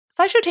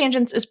SciShow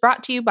Tangents is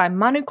brought to you by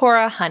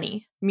Manukora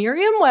Honey.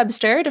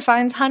 Merriam-Webster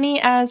defines honey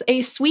as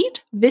a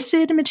sweet,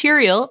 viscid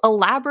material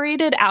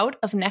elaborated out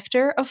of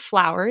nectar of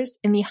flowers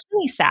in the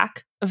honey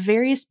sac of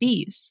various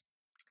bees.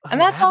 And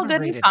that's all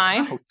good and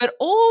fine, but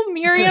old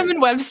Merriam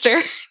and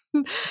Webster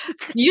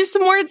used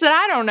some words that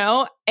I don't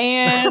know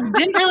and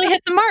didn't really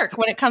hit the mark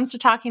when it comes to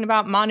talking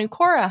about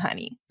Manukora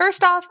honey.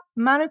 First off,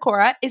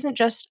 Manukora isn't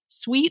just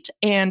sweet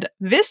and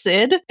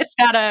viscid. It's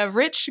got a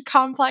rich,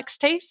 complex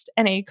taste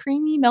and a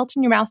creamy,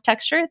 melt-in-your-mouth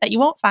texture that you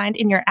won't find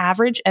in your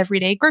average,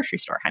 everyday grocery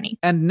store honey.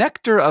 And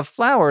nectar of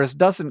flowers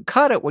doesn't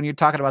cut it when you're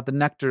talking about the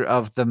nectar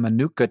of the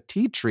Manuka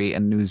tea tree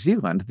in New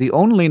Zealand, the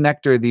only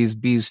nectar these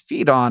bees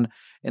feed on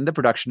in the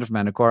production of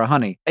Manukora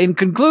honey. In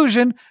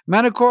conclusion,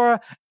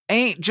 Manukora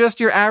ain't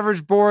just your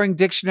average boring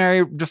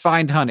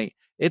dictionary-defined honey.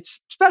 It's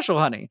special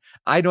honey.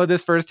 I know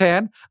this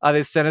firsthand.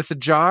 They sent us a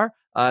jar,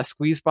 a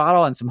squeeze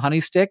bottle, and some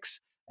honey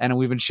sticks, and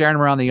we've been sharing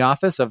them around the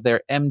office of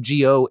their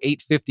MGO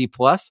 850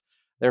 Plus,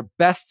 their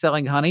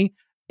best-selling honey.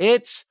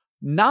 It's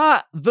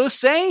not the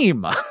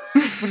same.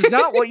 It's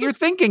not what you're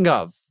thinking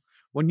of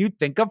when you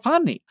think of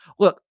honey.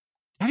 Look,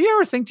 have you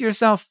ever think to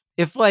yourself,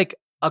 if like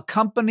a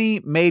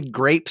company made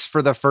grapes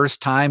for the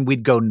first time,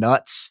 we'd go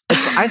nuts?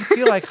 I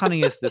feel like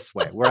honey is this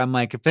way, where I'm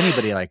like, if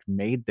anybody like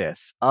made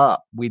this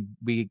up, we'd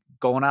be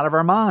going out of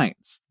our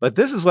minds. But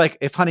this is like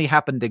if honey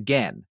happened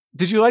again.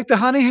 Did you like the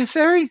honey,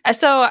 Sari?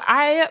 So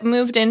I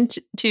moved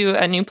into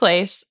a new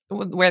place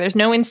where there's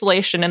no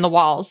insulation in the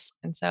walls.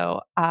 And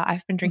so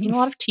I've been drinking a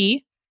lot of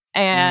tea.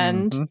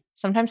 And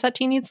sometimes that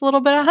tea needs a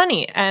little bit of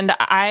honey. And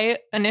I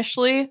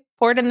initially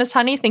poured in this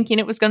honey thinking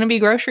it was going to be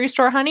grocery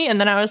store honey.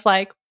 And then I was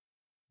like,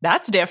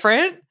 that's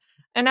different.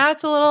 And now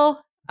it's a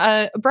little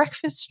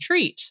breakfast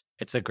treat.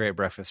 It's a great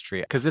breakfast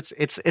treat because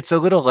it's a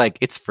little like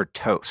it's for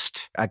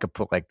toast. I could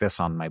put like this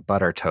on my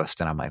butter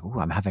toast and I'm like, ooh,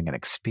 I'm having an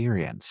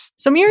experience.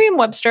 So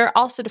Merriam-Webster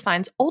also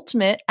defines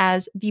ultimate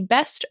as the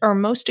best or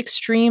most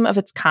extreme of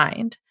its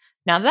kind.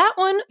 Now that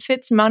one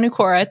fits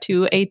Manukora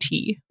to a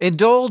T.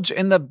 Indulge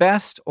in the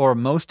best or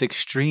most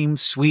extreme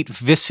sweet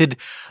viscid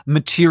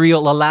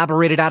material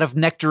elaborated out of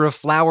nectar of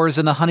flowers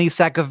in the honey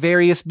sac of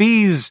various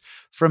bees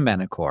from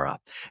Manukora.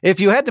 If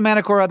you head to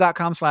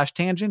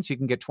manukora.com/tangents, you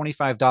can get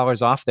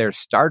 $25 off their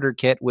starter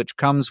kit, which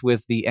comes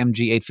with the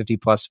MG 850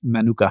 Plus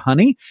Manuka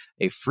honey,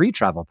 a free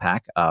travel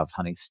pack of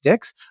honey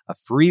sticks, a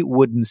free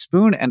wooden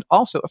spoon, and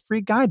also a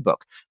free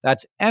guidebook.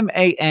 That's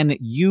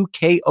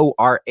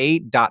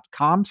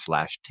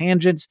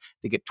manukora.com/tangents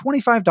to get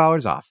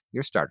 $25 off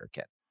your starter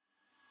kit.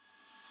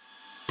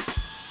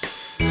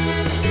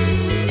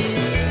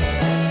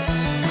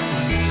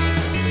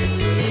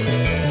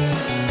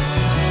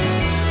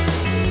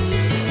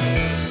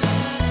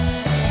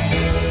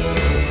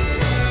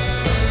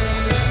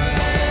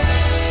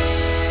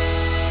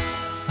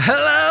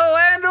 Hello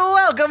and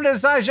welcome to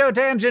SciShow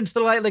Tangents,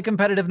 the lightly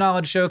competitive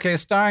knowledge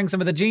showcase starring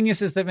some of the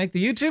geniuses that make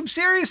the YouTube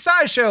series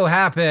SciShow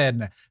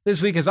happen. This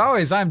week, as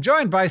always, I'm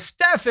joined by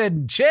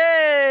Stefan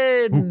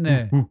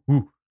Chin.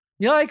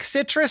 You like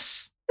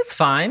citrus? It's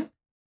fine.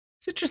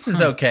 Citrus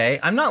is okay.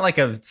 I'm not like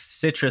a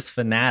citrus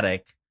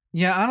fanatic.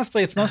 Yeah,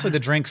 honestly, it's mostly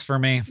the drinks for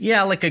me.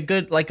 Yeah, like a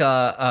good, like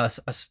a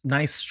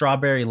nice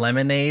strawberry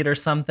lemonade or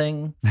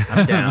something.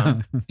 I'm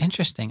down.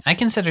 Interesting. I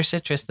consider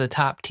citrus the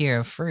top tier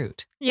of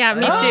fruit. Yeah,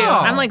 me too.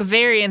 I'm like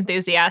very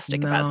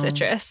enthusiastic about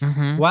citrus.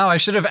 Mm-hmm. Wow, I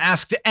should have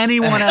asked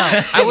anyone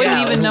else. I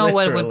wouldn't even know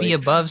what would be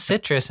above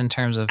citrus in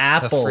terms of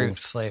Apples. the fruit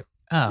flavor.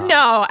 Oh.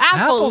 No,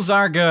 Apples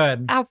are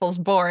good. Apples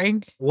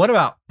boring. What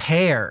about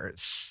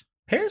pears?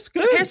 Pears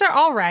good. Pears are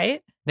all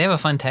right. They have a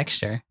fun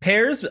texture.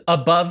 Pears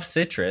above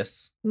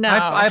citrus. No.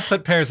 I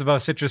put pears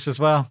above citrus as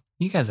well.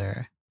 You guys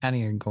are out of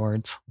your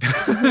gourds.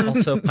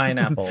 Also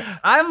pineapple.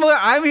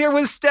 I'm here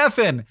with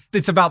Stefan.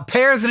 It's about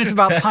pears and it's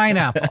about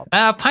pineapple.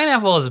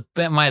 Pineapple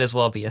might as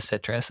well be a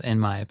citrus, in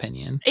my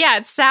opinion. Yeah,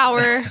 it's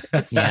sour.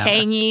 It's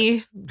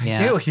tangy.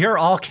 Yeah. You're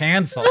all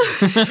canceled.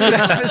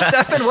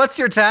 Stefan, what's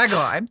your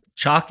tagline?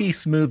 Chalky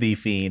smoothie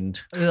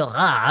fiend.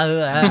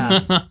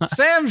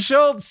 Sam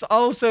Schultz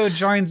also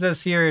joins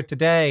us here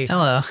today.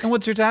 Hello. And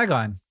what's your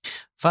tagline?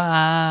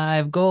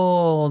 5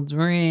 gold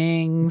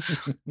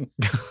rings.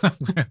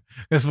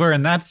 Because we're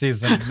in that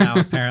season now,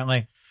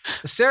 apparently.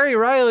 Sari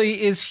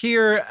Riley is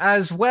here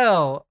as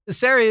well.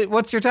 Sari,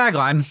 what's your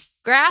tagline?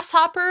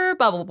 Grasshopper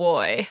Bubble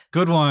Boy.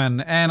 Good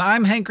one. And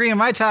I'm Hank Green, and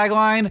my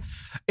tagline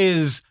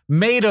is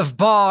made of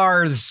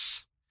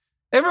bars.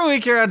 Every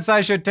week here on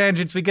SciShow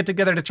Tangents, we get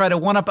together to try to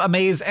one-up,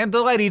 amaze, and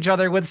delight each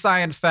other with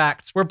science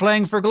facts. We're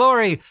playing for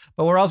glory,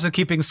 but we're also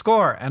keeping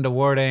score and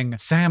awarding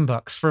Sam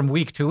Bucks from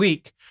week to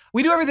week.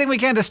 We do everything we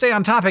can to stay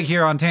on topic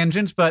here on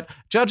Tangents, but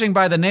judging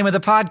by the name of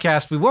the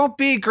podcast, we won't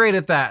be great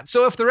at that.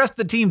 So if the rest of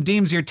the team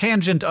deems your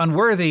tangent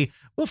unworthy,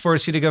 we'll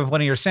force you to give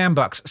one of your Sam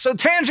Bucks. So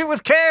tangent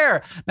with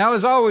care! Now,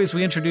 as always,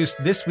 we introduce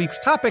this week's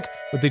topic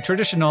with the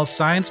traditional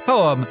science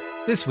poem,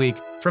 this week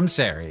from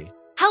Sari.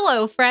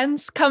 Hello,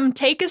 friends. Come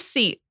take a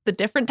seat. The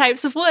different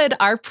types of wood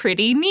are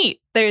pretty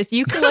neat. There's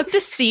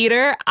eucalyptus,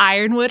 cedar,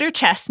 ironwood or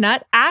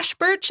chestnut, ash,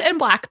 birch, and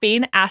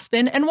blackbean,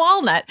 aspen, and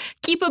walnut.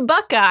 Keep a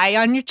buckeye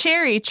on your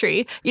cherry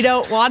tree. You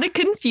don't want to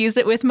confuse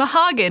it with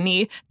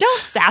mahogany.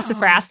 Don't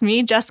sassafras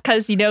me just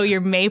because you know you're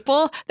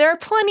maple. There are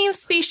plenty of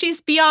species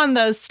beyond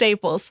those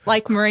staples,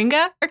 like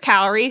moringa or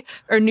cowrie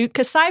or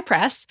Nootka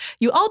cypress.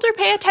 You older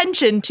pay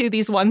attention to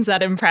these ones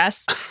that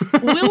impress.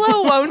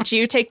 Willow, won't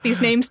you take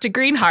these names to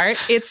Greenheart?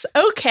 It's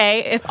okay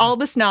if all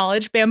this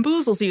knowledge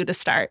bamboozles you to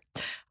start.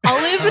 I'll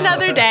live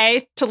another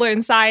day to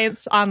learn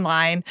science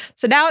online.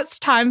 So now it's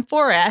time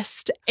for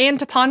rest and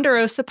to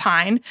ponderosa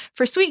pine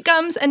for sweet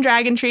gums and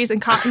dragon trees and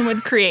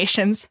cottonwood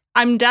creations.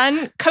 I'm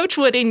done coach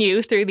wooding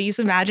you through these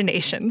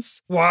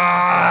imaginations.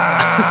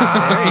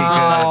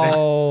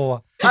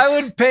 Wow. I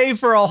would pay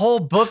for a whole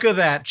book of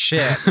that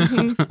shit.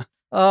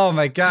 Oh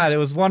my God, it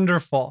was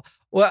wonderful.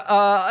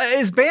 Well,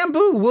 is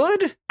bamboo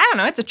wood? I don't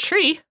know. It's a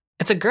tree.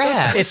 It's a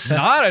grass. It's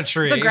not a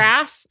tree. It's a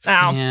grass.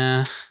 Oh,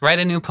 Yeah. Write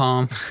a new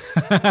poem.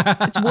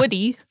 it's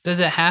woody. Does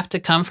it have to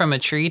come from a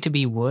tree to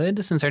be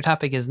wood? Since our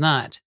topic is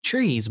not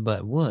trees,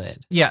 but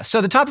wood. Yeah,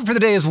 so the topic for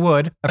the day is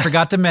wood. I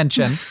forgot to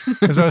mention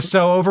because I was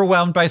so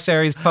overwhelmed by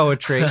Sari's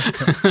poetry.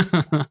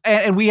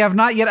 And we have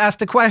not yet asked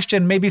the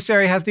question. Maybe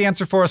Sari has the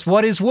answer for us.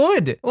 What is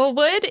wood? Well,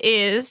 wood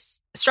is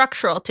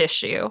structural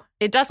tissue.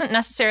 It doesn't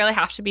necessarily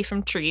have to be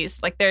from trees.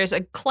 Like there's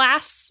a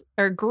class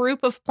or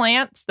group of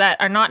plants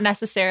that are not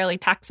necessarily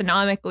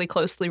taxonomically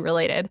closely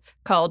related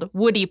called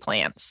woody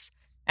plants.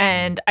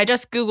 And I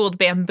just Googled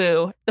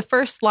bamboo. The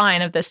first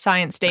line of this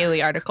Science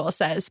Daily article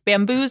says,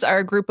 bamboos are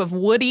a group of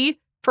woody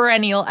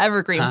perennial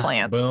evergreen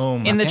plants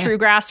Boom. in the Okay. true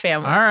grass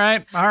family. All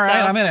right,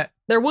 I'm in it.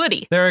 They're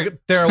woody. They're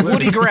a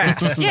woody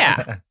grass.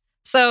 Yeah.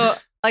 So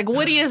like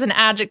woody is an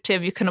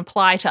adjective you can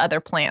apply to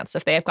other plants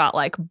if they've got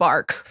like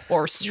bark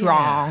or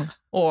strong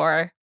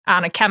or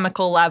on a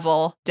chemical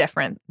level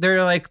different.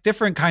 They're like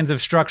different kinds of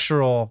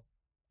structural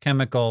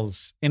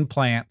chemicals in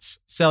plants.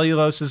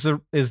 Cellulose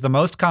is the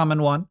most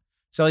common one.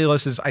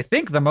 Cellulose is, I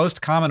think, the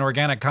most common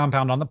organic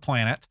compound on the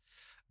planet.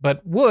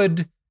 But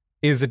wood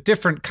is a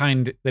different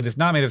kind that is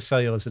not made of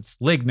cellulose. It's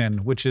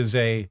lignin, which is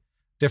a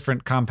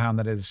different compound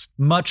that is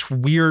much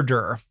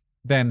weirder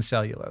than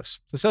cellulose.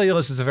 So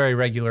cellulose is a very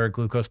regular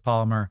glucose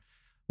polymer.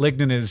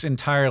 Lignin is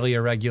entirely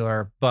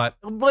irregular, but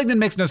lignin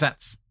makes no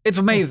sense. It's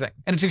amazing,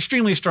 and it's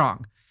extremely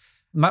strong.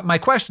 My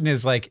question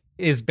is, like,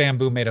 is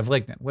bamboo made of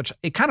lignin? Which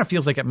it kind of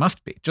feels like it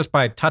must be, just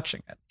by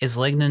touching it. Is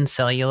lignin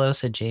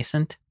cellulose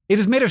adjacent? It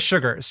is made of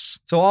sugars.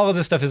 So all of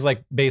this stuff is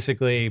like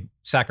basically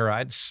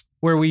saccharides.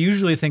 Where we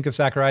usually think of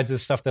saccharides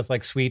as stuff that's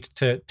like sweet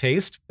to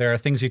taste, there are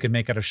things you can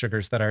make out of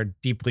sugars that are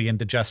deeply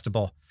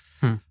indigestible.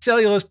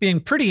 Cellulose being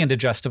pretty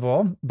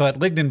indigestible, but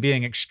lignin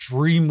being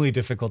extremely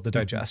difficult to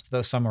digest,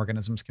 though some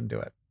organisms can do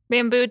it.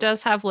 Bamboo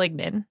does have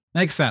lignin.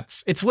 Makes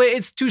sense.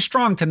 It's too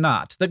strong to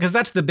not, because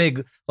that's the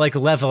big like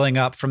leveling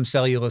up from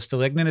cellulose to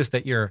lignin is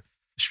that your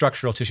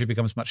structural tissue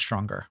becomes much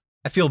stronger.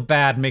 I feel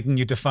bad making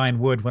you define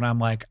wood when I'm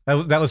like,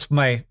 that was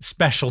my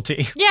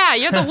specialty. Yeah,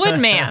 you're the wood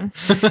man.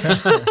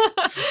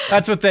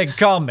 That's what they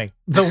call me,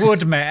 the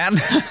wood man.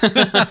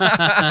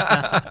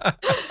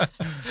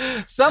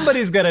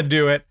 Somebody's got to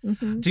do it.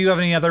 Mm-hmm. Do you have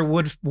any other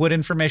wood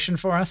information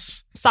for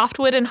us?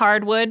 Softwood and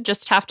hardwood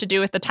just have to do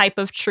with the type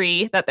of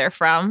tree that they're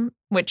from,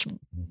 which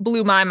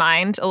blew my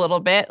mind a little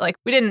bit. Like,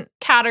 we didn't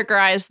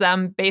categorize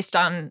them based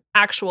on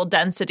actual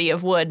density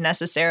of wood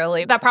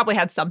necessarily. That probably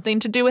had something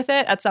to do with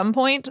it at some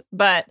point,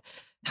 but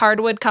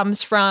hardwood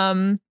comes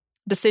from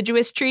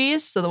deciduous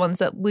trees, so the ones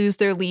that lose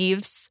their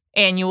leaves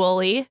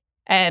annually,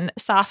 and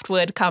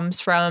softwood comes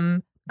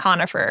from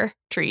conifer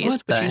trees,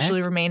 What the which heck?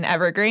 usually remain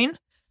evergreen.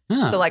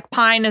 Huh. So like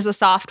pine is a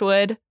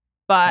softwood,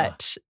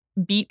 but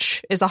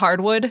beech is a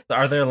hardwood.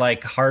 Are there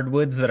like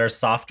hardwoods that are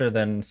softer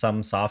than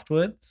some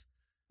softwoods?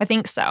 I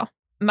think so.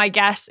 My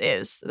guess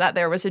is that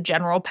there was a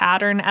general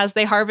pattern as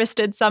they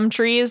harvested some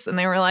trees and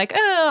they were like,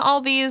 all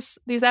these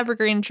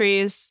evergreen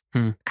trees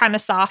kind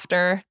of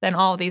softer than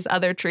all these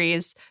other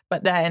trees.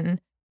 But then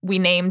we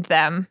named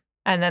them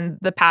and then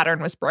the pattern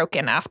was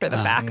broken after the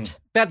fact.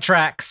 That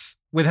tracks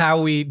with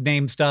how we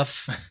name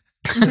stuff.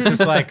 It's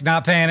like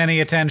not paying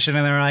any attention,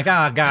 and then we're like,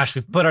 oh gosh,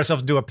 we've put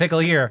ourselves into a pickle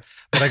here,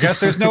 but I guess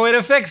there's no way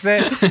to fix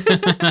it.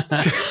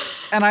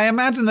 And I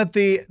imagine that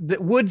the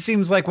wood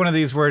seems like one of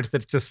these words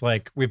that's just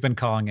like, we've been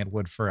calling it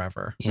wood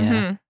forever. Yeah.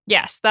 Mhm.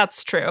 Yes,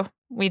 that's true.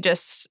 We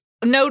just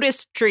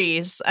noticed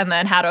trees and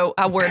then had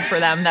a word for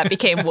them that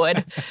became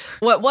wood.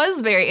 What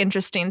was very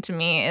interesting to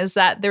me is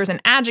that there's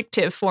an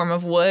adjective form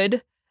of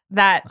wood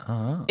that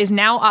is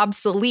now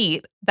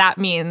obsolete. That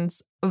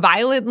means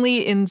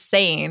violently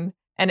insane.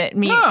 And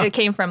it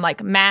came from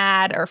like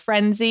mad or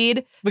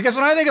frenzied. Because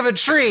when I think of a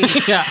tree,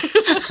 Yeah.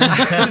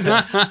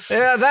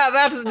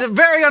 that's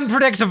very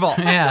unpredictable.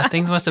 Yeah,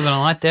 things must have been a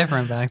lot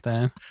different back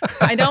then.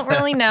 I don't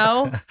really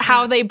know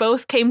how they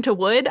both came to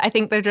wood. I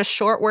think they're just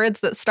short words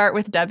that start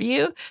with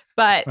W,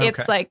 but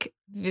it's like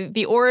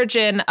the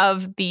origin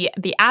of the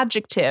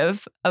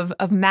adjective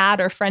of mad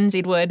or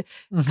frenzied wood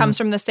comes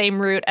from the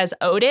same root as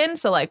Odin.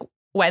 So like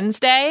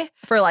Wednesday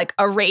for like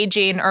a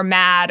raging or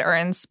mad or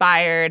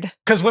inspired.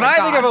 Because when I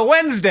think of a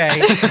Wednesday,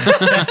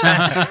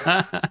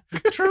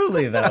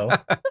 Truly, though.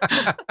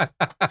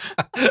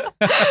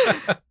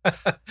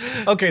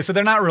 okay, so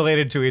they're not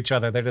related to each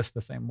other. They're just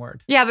the same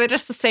word. Yeah, they're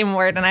just the same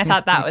word. And I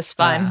thought that was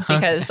fun Okay.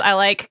 because I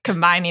like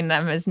combining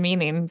them as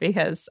meaning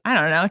because, I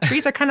don't know,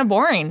 trees are kind of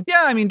boring.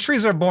 Yeah, I mean,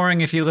 trees are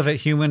boring if you live at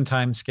human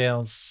time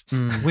scales,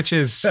 Mm. which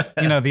is,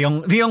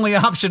 the only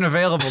option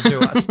available to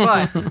us.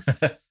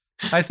 But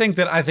I think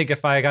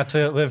if I got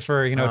to live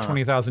for,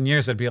 20,000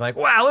 years, I'd be like,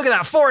 wow, look at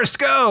that forest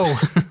go.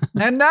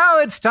 And now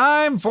it's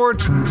time for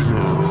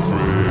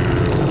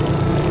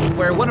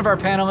where one of our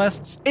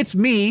panelists, it's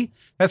me,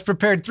 has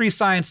prepared 3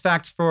 science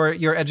facts for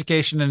your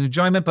education and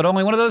enjoyment, but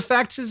only one of those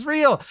facts is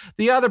real.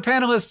 The other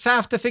panelists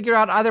have to figure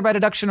out either by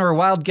deduction or a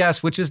wild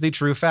guess which is the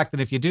true fact.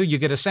 And if you do, you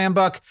get a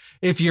Sambuck.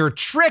 If you're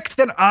tricked,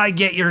 then I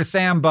get your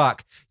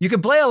Sambuck. You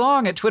can play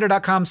along at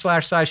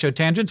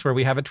twitter.com/SciShowTangents, where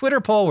we have a Twitter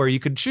poll where you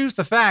can choose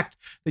the fact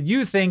that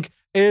you think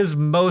is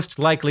most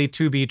likely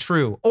to be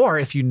true. Or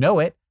if you know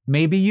it,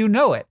 maybe you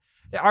know it.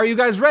 Are you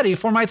guys ready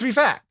for my 3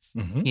 facts?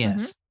 Mhm.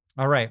 Yes.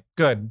 All right,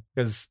 good,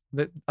 because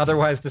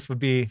otherwise this would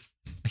be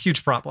a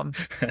huge problem.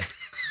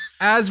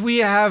 As we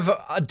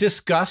have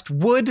discussed,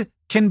 wood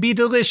can be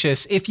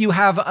delicious if you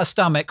have a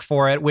stomach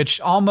for it, which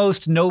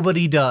almost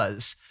nobody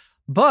does.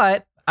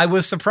 But I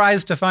was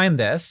surprised to find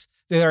this.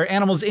 There are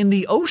animals in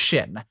the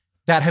ocean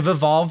that have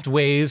evolved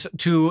ways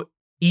to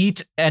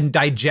eat and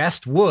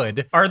digest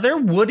wood. Are there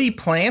woody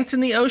plants in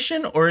the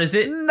ocean, or is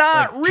it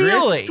Not like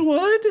really.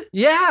 driftwood?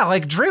 Yeah,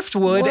 like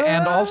driftwood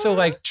and also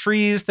like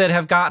trees that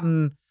have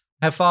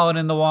fallen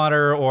in the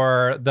water,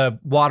 or the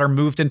water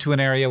moved into an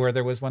area where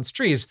there was once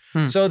trees.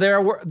 So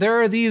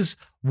there are these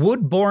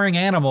wood-boring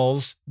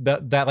animals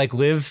that like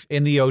live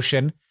in the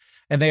ocean,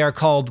 and they are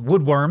called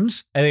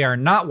woodworms. And they are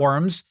not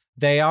worms.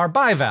 They are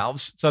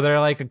bivalves. So they're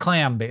like a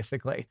clam,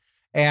 basically.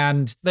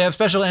 And they have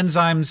special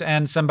enzymes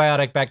and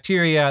symbiotic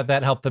bacteria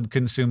that help them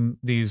consume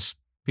these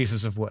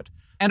pieces of wood.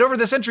 And over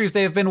the centuries,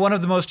 they have been one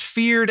of the most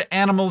feared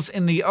animals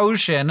in the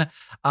ocean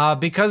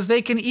because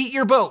they can eat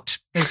your boat.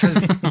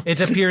 It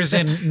appears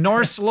in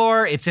Norse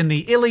lore, it's in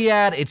the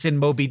Iliad, it's in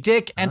Moby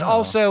Dick, and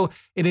also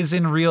it is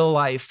in real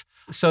life.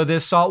 So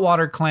this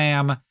saltwater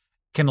clam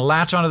can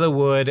latch onto the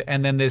wood,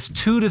 and then this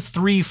 2 to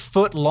 3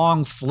 foot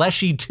long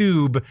fleshy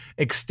tube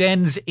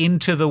extends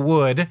into the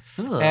wood.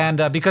 Ugh.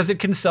 And because it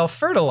can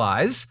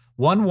self-fertilize,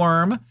 one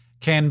worm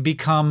can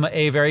become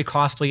a very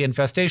costly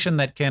infestation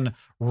that can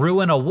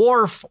ruin a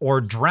wharf or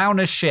drown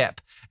a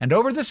ship. And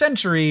over the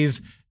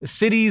centuries,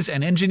 cities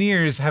and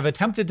engineers have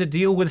attempted to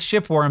deal with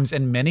shipworms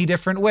in many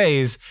different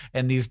ways,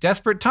 and these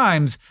desperate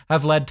times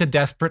have led to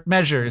desperate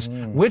measures.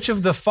 Which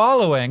of the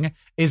following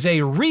is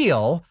a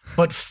real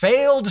but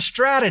failed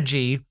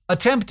strategy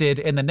attempted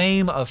in the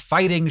name of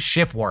fighting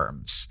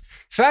shipworms?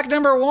 Fact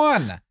number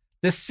 1,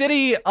 the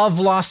city of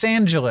Los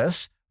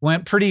Angeles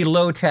went pretty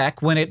low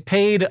tech when it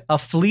paid a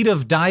fleet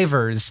of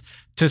divers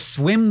to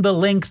swim the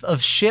length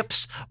of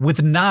ships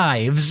with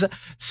knives,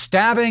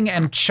 stabbing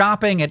and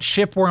chopping at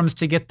shipworms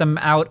to get them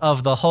out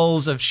of the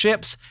hulls of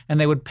ships, and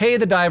they would pay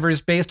the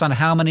divers based on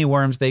how many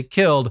worms they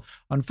killed.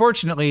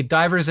 Unfortunately,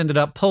 divers ended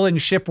up pulling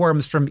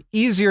shipworms from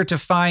easier to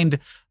find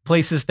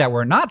places that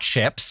were not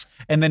ships,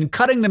 and then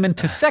cutting them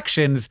into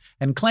sections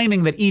and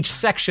claiming that each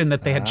section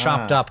that they had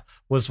chopped up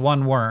was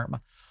one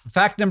worm.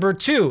 Fact number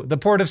 2, the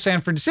port of San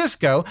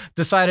Francisco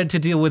decided to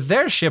deal with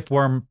their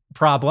shipworm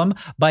problem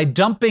by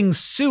dumping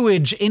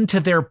sewage into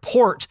their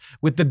port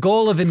with the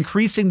goal of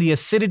increasing the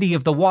acidity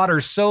of the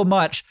water so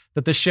much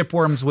that the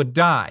shipworms would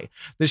die.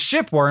 The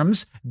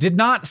shipworms did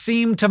not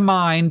seem to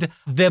mind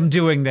them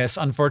doing this,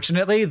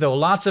 unfortunately, though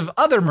lots of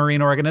other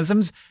marine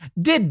organisms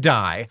did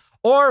die.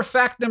 Or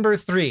fact number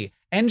 3,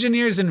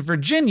 engineers in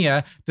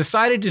Virginia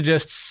decided to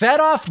just set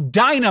off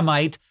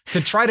dynamite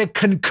to try to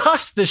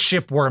concuss the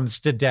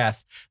shipworms to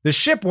death. The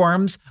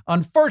shipworms,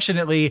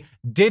 unfortunately,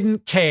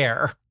 didn't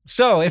care.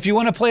 So if you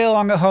want to play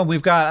along at home,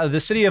 we've got the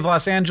city of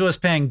Los Angeles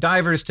paying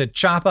divers to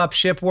chop up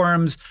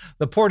shipworms,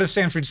 the port of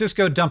San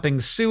Francisco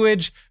dumping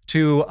sewage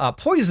to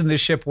poison the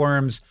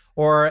shipworms,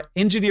 or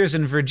engineers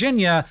in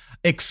Virginia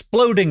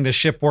exploding the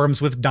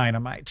shipworms with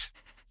dynamite.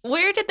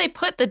 Where did they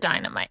put the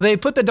dynamite? They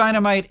put the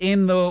dynamite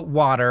in the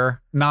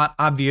water, not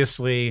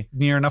obviously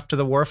near enough to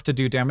the wharf to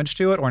do damage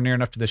to it, or near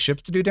enough to the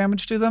ships to do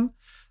damage to them,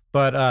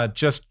 but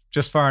just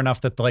far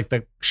enough that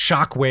the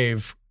shock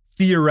wave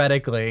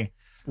theoretically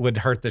would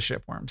hurt the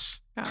shipworms.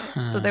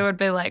 So they would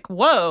be like,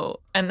 whoa,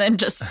 and then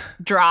just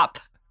drop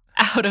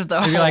out of the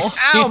You'd be hole. like,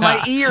 ow,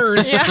 my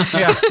ears.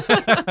 Yeah.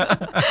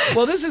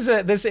 Well, it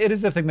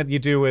is a thing that you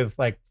do with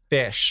like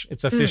fish.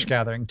 It's a fish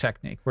gathering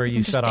technique where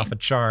you set off a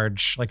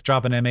charge, like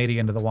drop an M80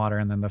 into the water,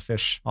 and then the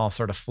fish all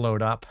sort of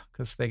float up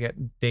because they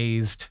get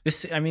dazed.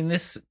 This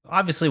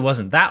obviously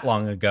wasn't that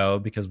long ago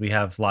because we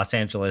have Los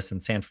Angeles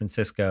and San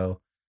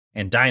Francisco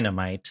and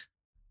dynamite.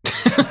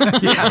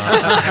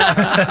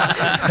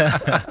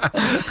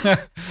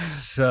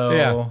 So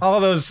yeah, all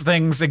of those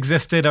things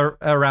existed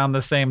around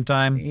the same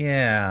time.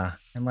 Yeah,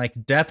 and like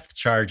depth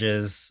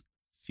charges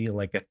feel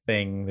like a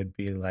thing that'd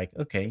be like,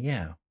 okay,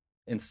 yeah.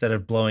 Instead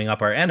of blowing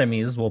up our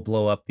enemies, we'll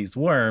blow up these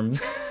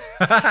worms.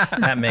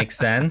 That makes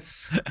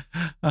sense.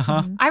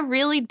 Uh-huh. Mhm. I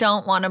really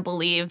don't want to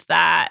believe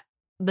that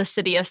the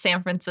city of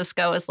San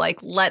Francisco is like,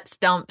 let's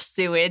dump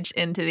sewage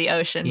into the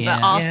ocean. Yeah.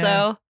 But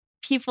also,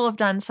 people have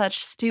done such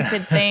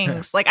stupid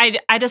things. Like,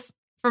 I just,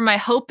 for my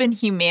hope in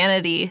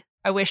humanity,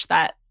 I wish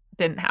that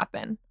didn't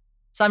happen.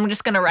 So I'm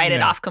just going to write it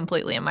Yeah. off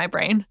completely in my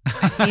brain.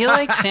 I feel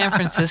like San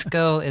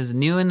Francisco is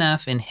new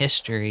enough in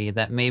history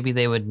that maybe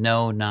they would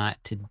know not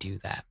to do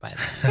that by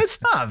then.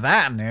 It's not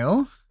that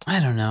new. I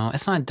don't know.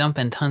 It's not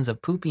dumping tons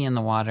of poopy in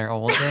the water,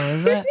 older,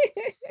 is it?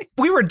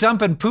 We were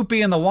dumping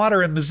poopy in the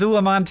water in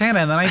Missoula,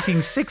 Montana in the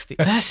 1960s.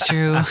 That's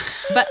true.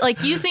 But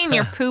like using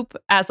your poop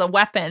as a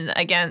weapon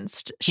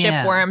against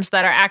Yeah. shipworms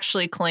that are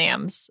actually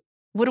clams,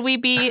 would we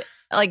be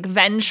like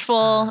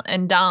vengeful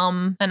and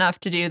dumb enough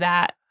to do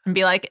that and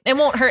be like, it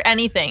won't hurt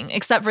anything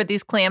except for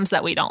these clams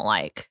that we don't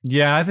like?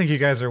 Yeah, I think you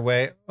guys are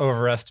way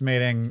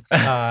overestimating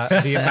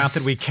the amount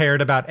that we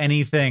cared about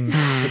anything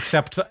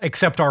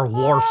except our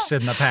wharfs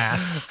in the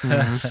past.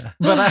 Mhm.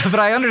 But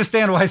I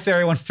understand why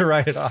Sari wants to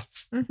write it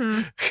off.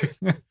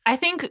 I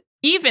think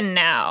even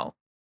now,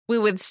 we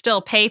would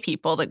still pay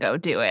people to go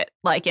do it.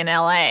 Like in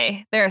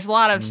LA, there's a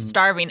lot of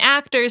starving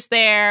actors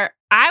there.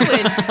 I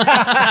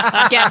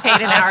would get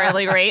paid an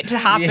hourly rate to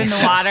hop in the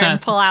water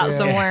and pull out That's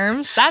some true.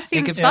 worms. That It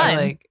seems could be fun.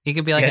 like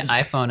an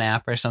Yeah. iPhone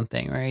app or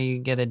something where you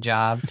get a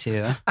job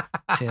to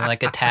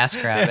like a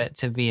task rabbit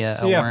to be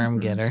a Yeah. worm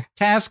getter.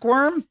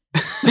 Taskworm?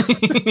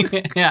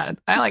 Yeah,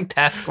 I like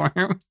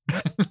taskworm.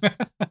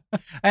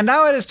 And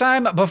now it is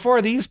time,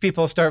 before these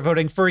people start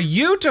voting, for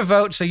you to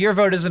vote so your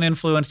vote isn't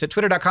influenced at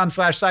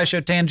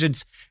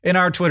twitter.com/SciShowTangents in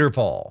our Twitter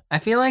poll. I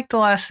feel like the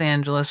Los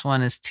Angeles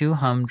one is too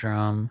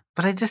humdrum,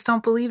 but I just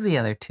don't believe the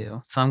other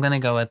two. So I'm going to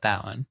go with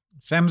that one.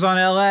 Sam's on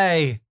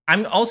LA.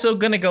 I'm also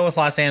going to go with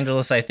Los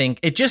Angeles. I think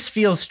it just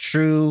feels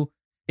true.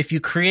 If you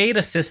create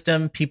a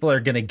system, people are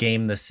going to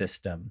game the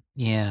system.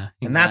 Yeah.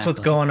 And that's what's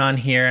exactly. going on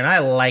here. And I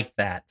like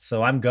that.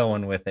 So I'm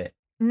going with it.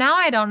 Now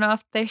I don't know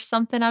if there's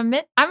something I'm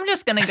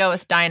just going to go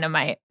with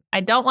dynamite.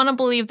 I don't want to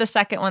believe the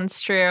second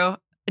one's true.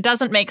 It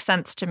doesn't make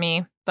sense to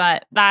me,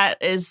 but that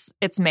is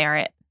its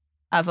merit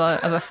of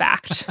a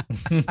fact.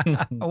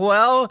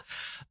 Well,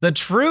 the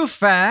true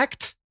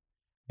fact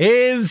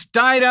is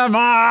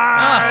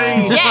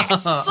dynamite.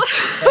 Yes.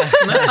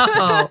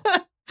 No.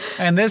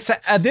 And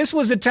this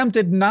was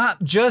attempted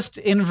not just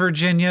in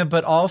Virginia,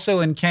 but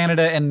also in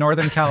Canada and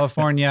Northern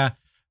California,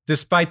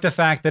 despite the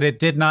fact that it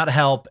did not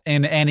help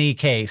in any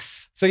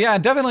case. So yeah,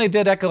 it definitely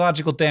did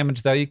ecological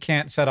damage, though. You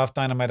can't set off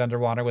dynamite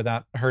underwater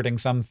without hurting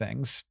some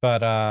things.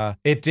 But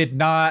it did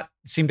not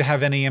seem to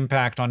have any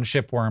impact on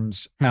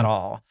shipworms at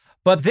all.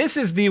 But this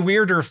is the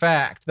weirder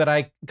fact that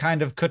I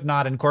kind of could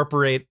not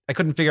incorporate. I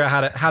couldn't figure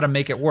out how to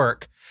make it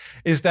work,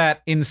 is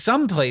that in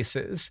some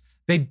places,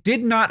 they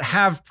did not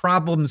have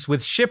problems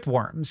with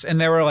shipworms. And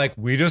they were like,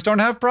 we just don't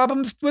have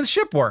problems with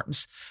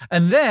shipworms.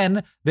 And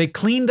then they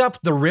cleaned up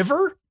the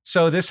river.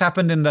 So this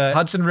happened in the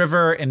Hudson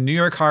River, in New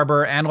York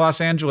Harbor and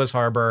Los Angeles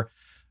Harbor.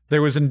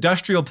 There was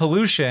industrial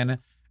pollution.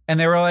 And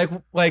they were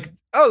like,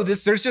 oh,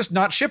 there's just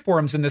not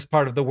shipworms in this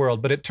part of the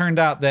world. But it turned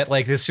out that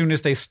like as soon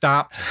as they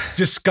stopped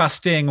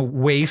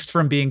disgusting waste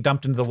from being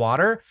dumped into the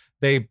water,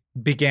 they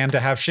began to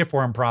have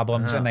shipworm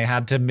problems and they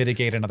had to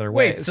mitigate in other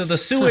ways. Wait, so the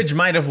sewage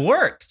might have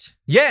worked.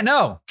 Yeah,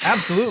 no,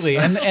 absolutely.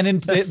 And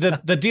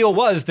the deal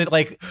was that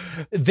like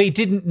they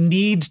didn't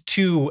need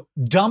to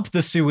dump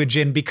the sewage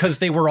in because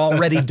they were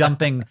already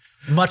dumping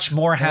much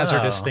more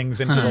hazardous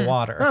things into the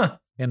water. Huh.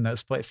 In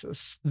those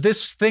places.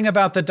 This thing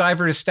about the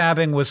divers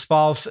stabbing was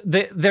false.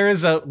 There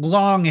is a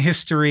long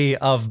history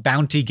of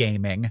bounty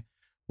gaming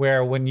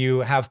where when you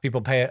have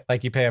people pay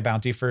a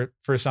bounty for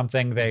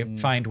something, they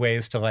find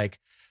ways to like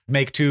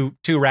make two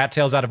rat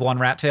tails out of one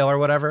rat tail or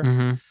whatever.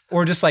 Mm-hmm.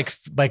 Or just like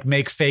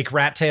make fake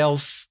rat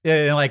tails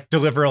and like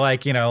deliver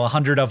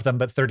 100 of them,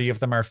 but 30 of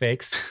them are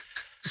fakes.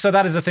 So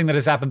that is a thing that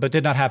has happened, but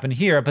did not happen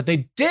here. But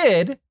they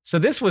did. So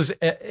this was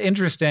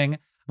interesting.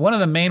 One of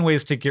the main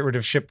ways to get rid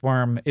of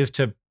shipworm is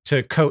to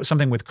coat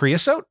something with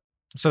creosote.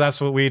 So that's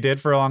what we did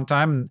for a long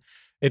time.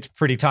 It's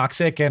pretty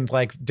toxic and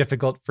like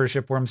difficult for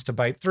shipworms to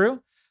bite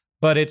through,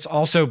 but it's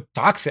also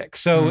toxic.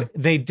 So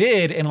they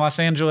did in Los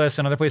Angeles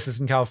and other places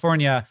in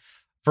California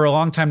for a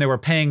long time. They were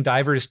paying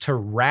divers to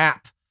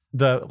wrap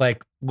the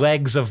like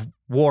legs of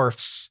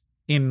wharfs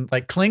in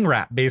like cling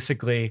wrap,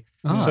 basically,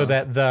 so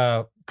that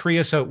the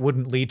creosote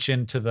wouldn't leach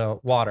into the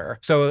water.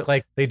 So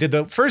like they did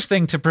the first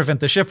thing to prevent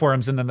the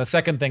shipworms, and then the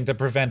second thing to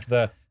prevent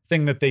the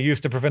thing that they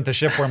used to prevent the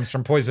shipworms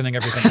from poisoning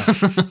everything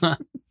else.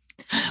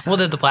 Well,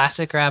 did the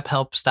plastic wrap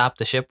help stop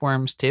the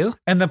shipworms too?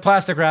 And the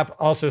plastic wrap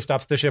also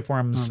stops the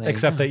shipworms, there you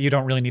except go. that you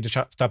don't really need to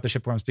stop the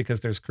shipworms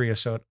because there's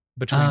creosote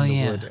between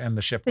the wood and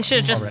the shipworm. They should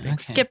have just already. Okay.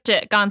 skipped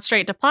it, gone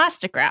straight to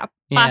plastic wrap.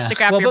 Yeah. Plastic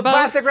wrap Well, your but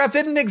boats. plastic wrap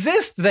didn't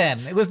exist then.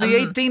 It was the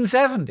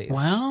 1870s.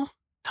 Well,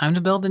 Time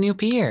to build a new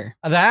pier.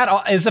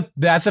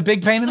 That's a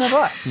big pain in the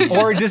butt.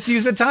 Or just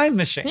use a time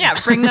machine. Yeah,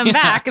 bring them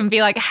back and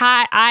be like,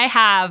 "Hi, I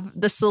have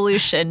the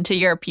solution to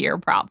your pier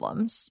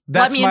problems."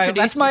 That's Let me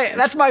introduce you.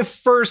 that's my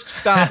first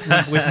stop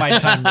with my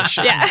time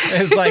machine. Yeah.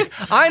 It's like,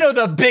 I know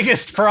the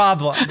biggest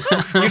problem.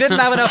 You didn't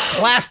have enough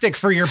plastic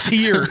for your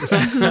piers.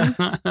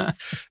 The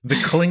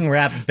cling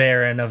wrap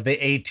baron of the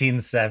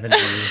 1870s.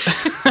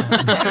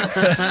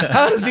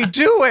 How does he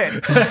do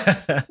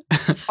it?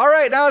 All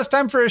right, now it's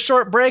time for a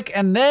short break,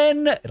 and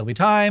then it'll be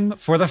time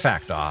for the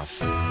fact off.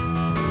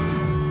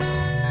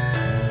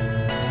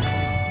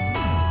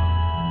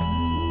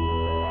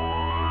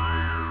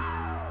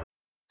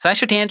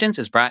 SciShow Tangents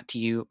is brought to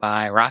you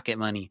by Rocket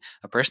Money,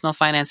 a personal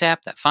finance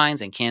app that finds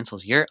and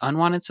cancels your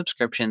unwanted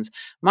subscriptions,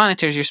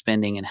 monitors your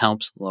spending, and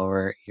helps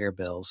lower your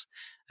bills.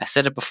 I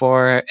said it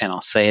before, and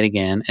I'll say it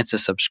again. It's a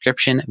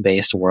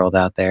subscription-based world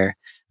out there.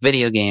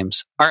 Video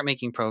games,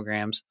 art-making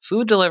programs,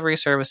 food delivery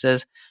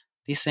services.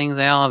 These things,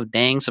 they all have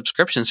dang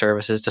subscription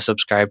services to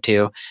subscribe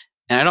to.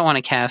 And I don't want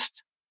to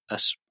cast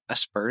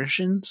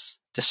dispersions?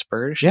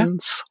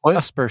 Aspersions. One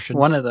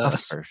of those.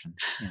 Aspersions.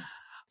 Yeah.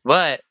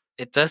 But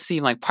it does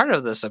seem like part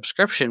of the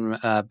subscription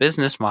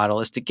business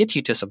model is to get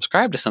you to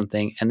subscribe to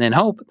something and then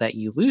hope that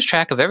you lose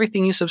track of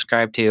everything you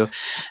subscribe to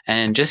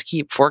and just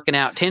keep forking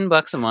out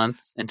 $10 a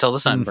month until the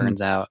sun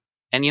burns out.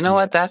 And you know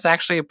what? That's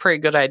actually a pretty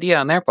good idea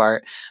on their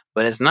part,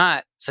 but it's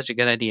not such a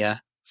good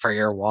idea for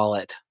your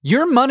wallet.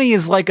 Your money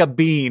is like a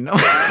bean.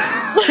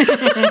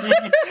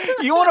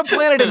 You want to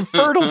plant it in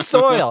fertile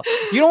soil.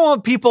 You don't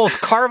want people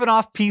carving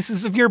off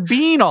pieces of your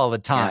bean all the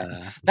time.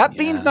 That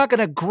bean's not going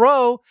to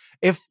grow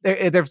if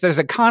there's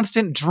a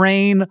constant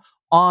drain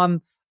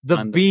on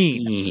the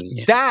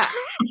bean. That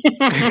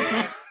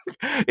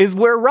is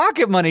where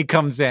Rocket Money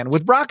comes in.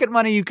 With Rocket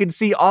Money, you can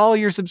see all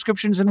your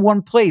subscriptions in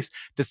one place,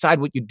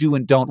 decide what you do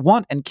and don't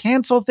want, and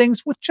cancel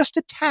things with just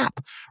a tap.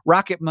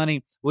 Rocket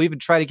Money will even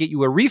try to get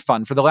you a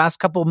refund for the last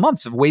couple of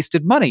months of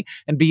wasted money.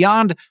 And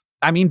beyond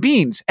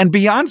beans. And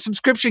beyond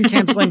subscription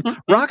canceling,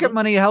 Rocket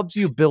Money helps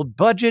you build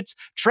budgets,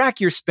 track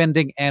your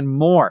spending, and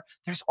more.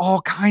 There's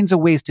all kinds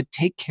of ways to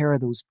take care of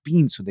those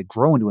beans so they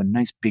grow into a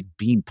nice big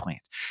bean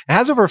plant. It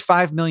has over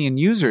 5 million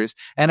users,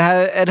 and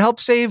it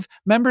helps save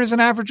members an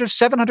average of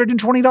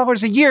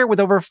 $720 a year with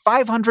over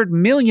 500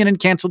 million in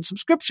canceled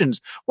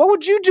subscriptions. What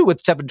would you do with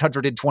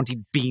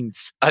 720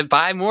 beans? I'd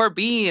buy more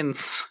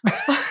beans.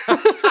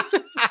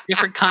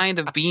 Different kind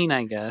of bean,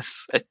 I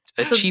guess.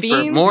 A cheaper,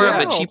 beans, more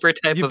yeah. of a cheaper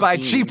type You of buy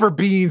bean. cheaper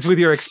beans with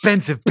your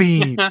expensive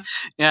beans.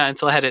 Yeah,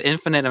 until I had an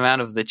infinite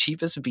amount of the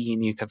cheapest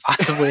bean you could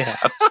possibly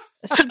have.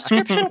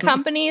 Subscription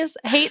companies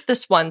hate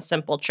this one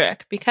simple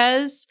trick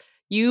because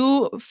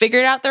you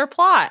figured out their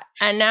plot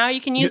and now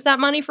you can use that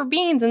money for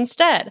beans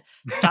instead.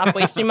 Stop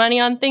wasting money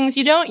on things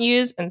you don't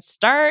use and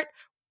start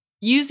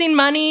using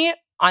money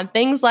on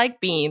things like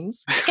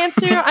beans.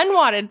 Cancel your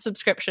unwanted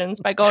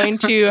subscriptions by going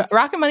to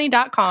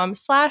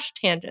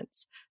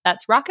rocketmoney.com/tangents.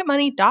 That's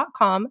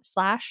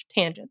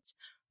rocketmoney.com/tangents.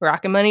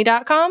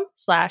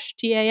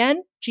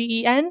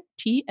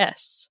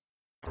 rocketmoney.com/TANGENTS.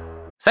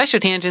 SciShow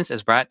Tangents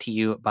is brought to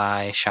you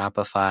by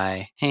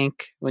Shopify.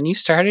 Hank, when you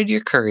started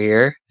your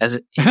career as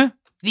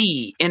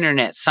the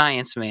internet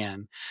science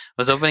man,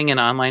 was opening an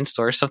online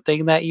store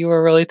something that you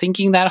were really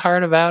thinking that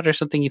hard about, or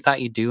something you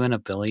thought you'd do in a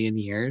billion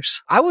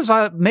years? I was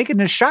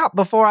making a shop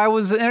before I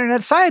was the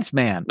internet science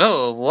man.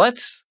 Oh,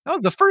 what? That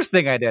was the first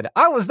thing I did.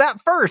 I was that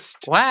first.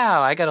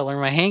 Wow, I got to learn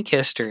my Hank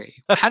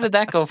history. How did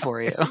that go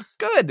for you?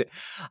 Good.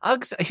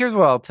 Here's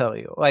what I'll tell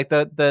you. Like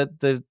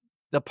the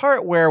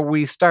part where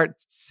we start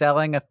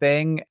selling a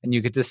thing and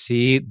you get to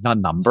see the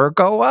number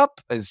go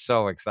up is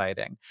so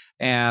exciting.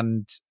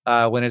 And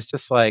when it's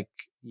just like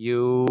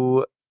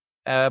you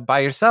by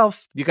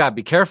yourself, you got to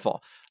be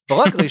careful. But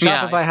luckily,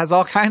 Shopify has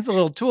all kinds of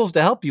little tools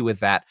to help you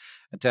with that,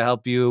 to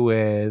help you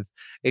with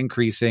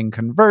increasing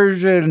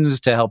conversions,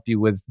 to help you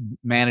with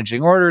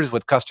managing orders,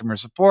 with customer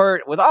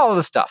support, with all of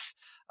the stuff.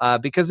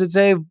 Because it's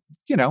I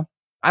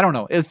don't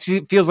know.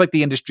 It feels like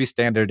the industry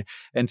standard.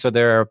 And so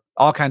there are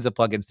all kinds of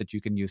plugins that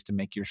you can use to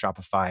make your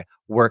Shopify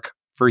work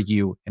for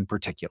you in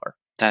particular.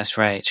 That's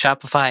right.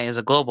 Shopify is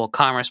a global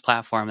commerce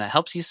platform that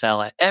helps you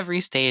sell at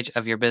every stage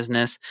of your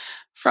business,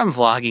 from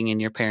vlogging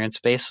in your parents'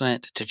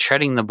 basement to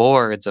treading the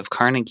boards of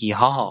Carnegie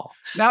Hall.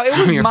 Now, it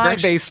was my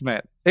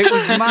basement. It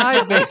was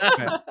my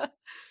basement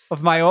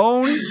of my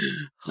own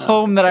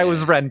home that I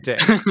was renting,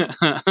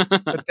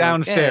 the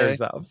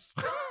downstairs of.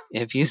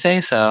 If you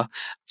say so.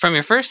 From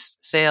your first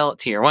sale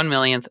to your 1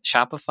 millionth,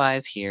 Shopify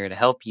is here to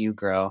help you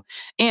grow.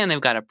 And they've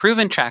got a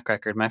proven track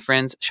record, my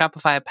friends.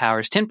 Shopify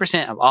powers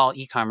 10% of all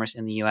e-commerce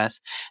in the US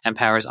and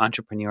powers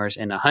entrepreneurs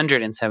in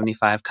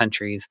 175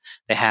 countries.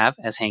 They have,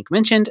 as Hank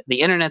mentioned,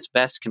 the internet's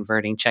best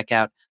converting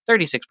checkout,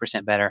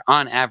 36% better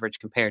on average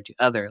compared to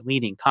other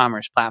leading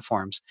commerce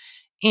platforms.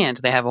 And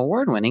they have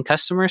award-winning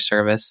customer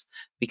service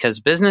because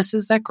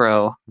businesses that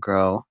grow,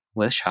 grow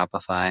with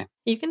Shopify.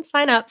 You can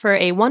sign up for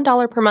a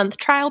 $1 per month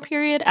trial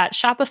period at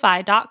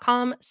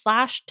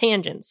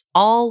shopify.com/tangents,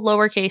 all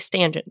lowercase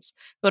tangents.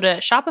 Go to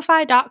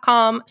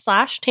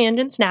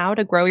shopify.com/tangents now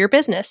to grow your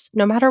business,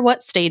 no matter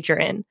what stage you're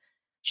in.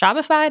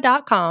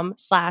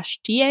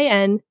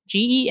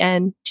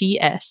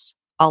 Shopify.com/TANGENTS,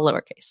 all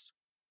lowercase.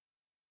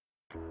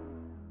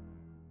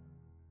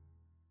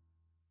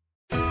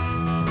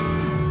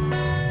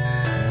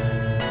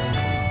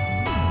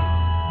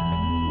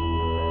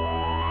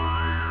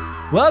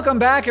 Welcome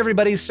back,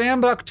 everybody.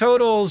 Sambuck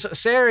totals.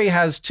 Sari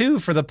has 2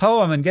 for the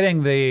poem and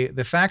getting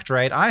the fact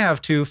right. I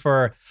have 2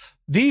 for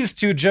these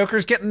 2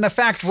 jokers getting the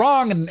fact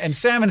wrong, and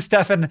Sam and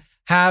Stefan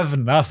have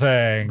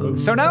nothing.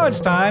 So now it's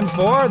time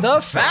for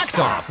the fact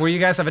off, where you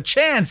guys have a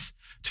chance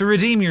to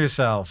redeem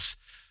yourselves.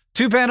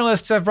 2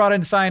 panelists have brought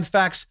in science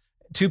facts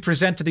to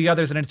present to the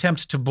others in an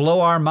attempt to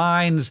blow our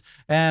minds,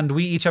 and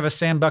we each have a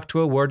Sambuck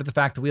to award to the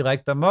fact that we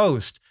like the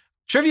most.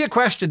 Trivia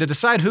question to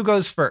decide who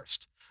goes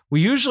first. We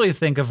usually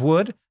think of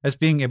wood as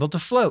being able to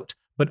float,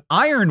 but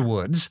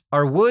ironwoods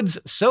are woods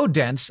so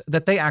dense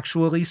that they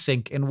actually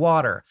sink in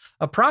water.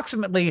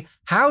 Approximately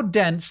how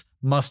dense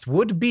must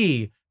wood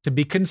be to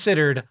be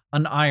considered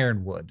an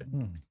ironwood?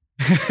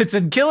 It's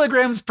in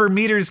kilograms per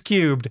meters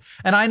cubed,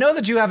 and I know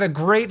that you have a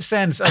great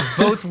sense of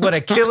both what a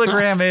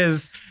kilogram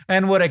is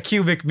and what a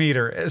cubic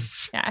meter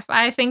is. Yeah, if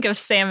I think of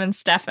Sam and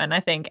Stefan, I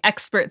think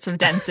experts of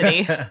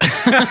density.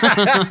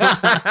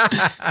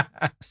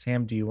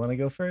 Sam, do you want to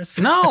go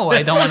first? No,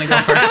 I don't want to go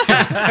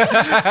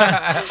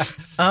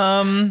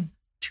first.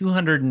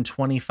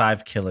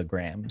 225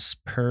 kilograms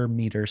per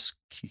meter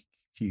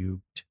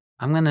cubed.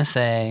 I'm going to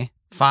say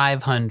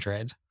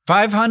 500.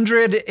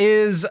 500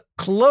 is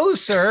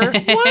closer,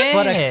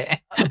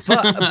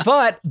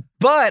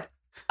 but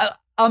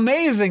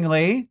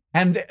amazingly,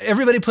 and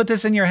everybody put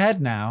this in your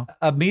head now,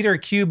 a meter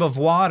cube of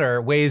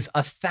water weighs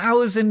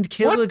 1,000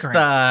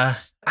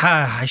 kilograms.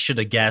 I should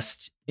have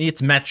guessed.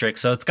 It's metric,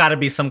 so it's got to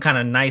be some kind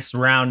of nice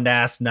round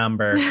ass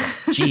number.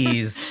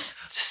 Jeez.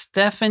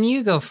 Stefan,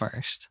 you go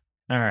first.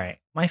 All right.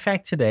 My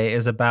fact today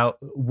is about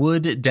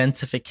wood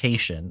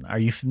densification. Are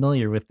you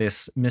familiar with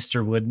this,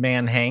 Mr.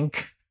 Woodman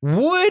Hank?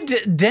 Wood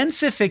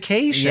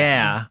densification?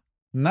 Yeah.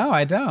 No,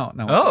 I don't.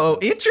 No. Oh,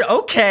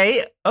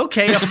 okay.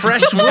 A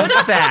fresh wood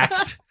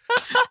fact.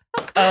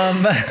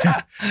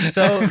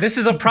 So this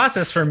is a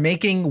process for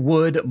making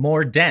wood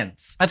more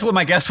dense. That's what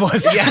my guess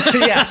was.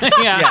 Yeah.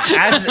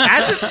 As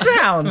it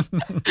sounds.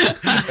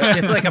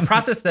 It's like a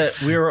process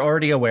that we were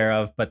already aware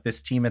of, but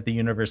this team at the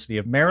University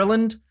of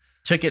Maryland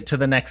took it to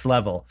the next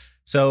level.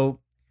 So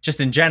just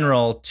in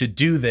general, to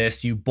do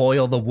this, you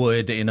boil the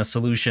wood in a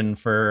solution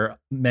for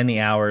many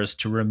hours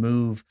to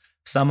remove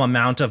some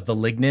amount of the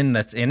lignin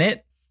that's in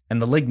it.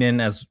 And the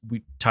lignin, as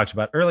we talked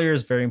about earlier,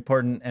 is very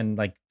important and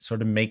like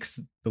sort of makes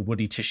the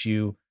woody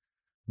tissue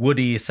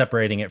woody,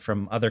 separating it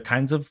from other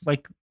kinds of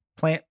like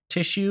plant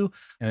tissue.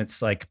 And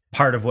it's like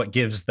part of what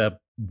gives the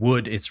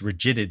wood its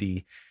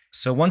rigidity.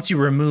 So once you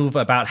remove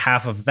about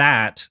half of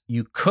that,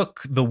 you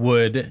cook the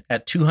wood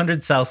at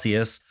 200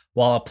 Celsius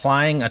while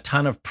applying a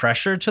ton of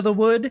pressure to the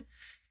wood.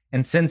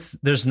 And since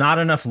there's not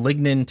enough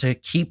lignin to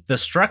keep the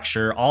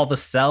structure, all the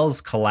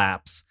cells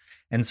collapse.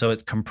 And so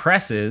it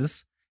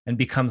compresses and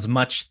becomes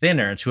much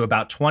thinner to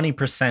about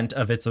 20%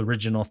 of its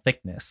original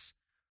thickness.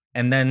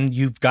 And then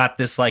you've got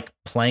this like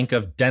plank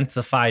of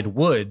densified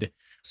wood.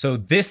 So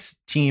this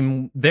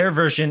team, their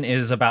version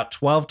is about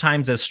 12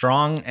 times as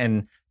strong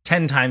and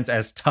 10 times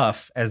as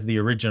tough as the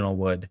original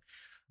wood.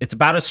 It's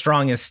about as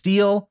strong as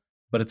steel,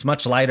 but it's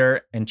much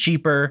lighter and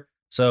cheaper.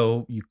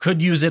 So you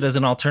could use it as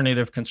an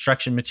alternative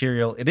construction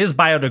material. It is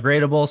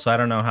biodegradable, so I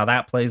don't know how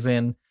that plays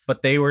in.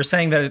 But they were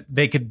saying that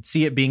they could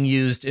see it being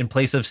used in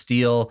place of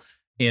steel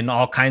in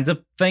all kinds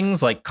of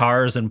things like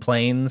cars and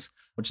planes,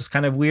 which is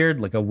kind of weird,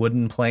 like a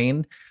wooden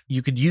plane.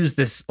 You could use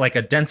this like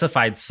a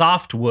densified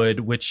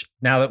softwood, which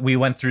now that we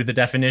went through the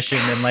definition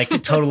and like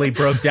it totally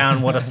broke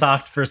down what a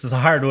soft versus a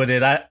hardwood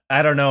is,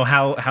 I don't know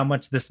how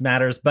much this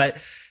matters,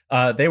 but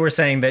they were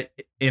saying that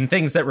in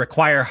things that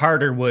require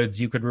harder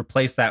woods, you could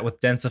replace that with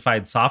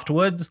densified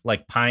softwoods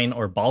like pine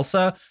or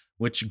balsa,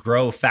 which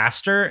grow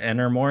faster and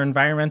are more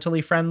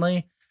environmentally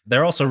friendly.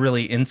 They're also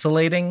really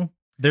insulating.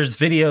 There's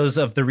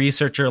videos of the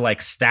researcher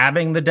like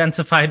stabbing the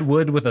densified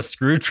wood with a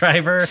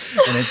screwdriver,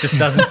 and it just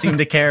doesn't seem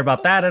to care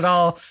about that at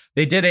all.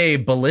 They did a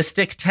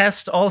ballistic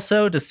test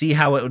also to see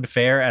how it would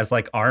fare as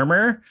like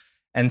armor.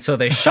 And so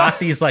they shot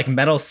these like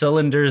metal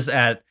cylinders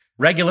at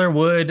regular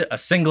wood, a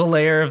single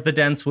layer of the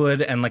dense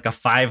wood, and like a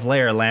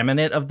 5-layer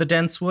laminate of the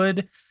dense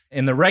wood.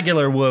 In the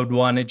regular wood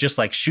one, it just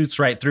like shoots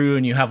right through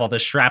and you have all the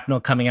shrapnel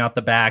coming out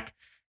the back.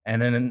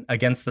 And then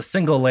against the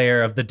single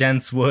layer of the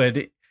dense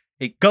wood,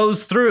 it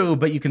goes through,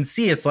 but you can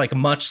see it's like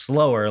much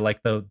slower.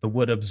 Like the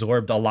wood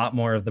absorbed a lot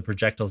more of the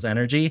projectile's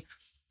energy.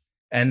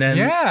 And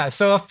then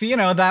so if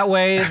that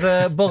way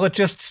the bullet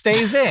just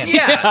stays in.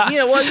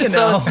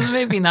 So it's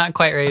maybe not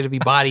quite ready to be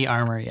body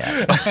armor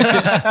yet.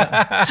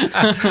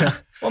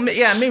 Well,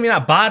 yeah, maybe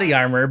not body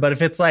armor, but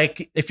if it's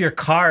like if your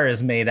car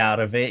is made out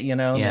of it,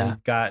 then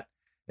you've got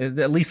it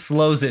at least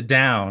slows it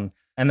down.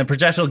 and the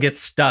projectile gets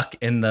stuck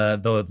in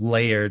the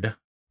layered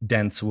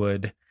dense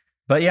wood.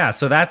 But yeah,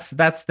 so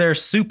that's their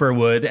super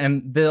wood,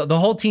 and the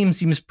whole team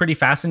seems pretty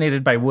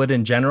fascinated by wood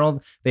in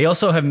general. They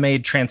also have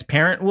made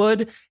transparent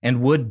wood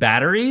and wood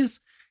batteries,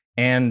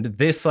 and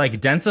this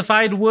like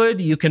densified wood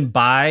you can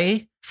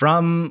buy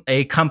from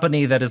a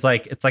company that is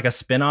like, it's like a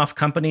spin-off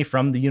company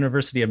from the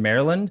University of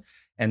Maryland,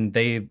 and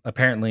they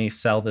apparently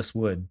sell this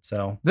wood.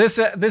 So This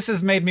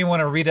has made me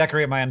want to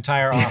redecorate my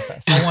entire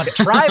office. I want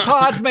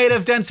tripods made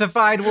of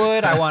densified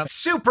wood. I want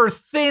super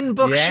thin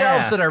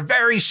bookshelves that are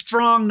very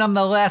strong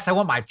nonetheless. I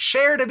want my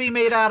chair to be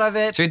made out of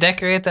it. Let's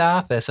redecorate the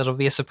office. It'll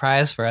be a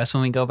surprise for us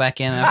when we go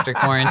back in after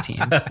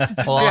quarantine.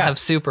 We'll all have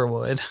super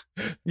wood.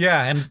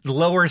 Yeah, and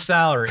lower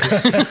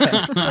salaries.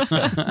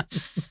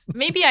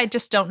 Maybe I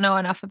just don't know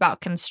enough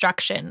about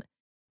construction.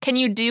 Can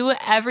you do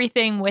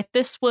everything with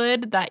this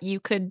wood that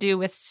you could do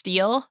with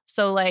steel?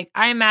 So like,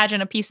 I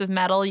imagine a piece of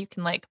metal you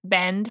can like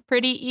bend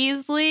pretty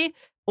easily,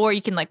 or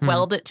you can like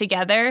weld it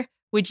together.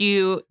 Would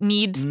you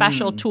need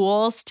special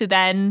tools to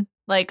then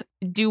like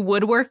do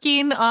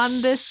woodworking on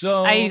this?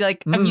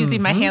 I'm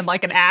using my hand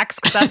like an axe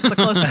because that's the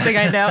closest thing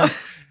I know.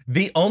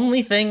 The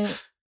only thing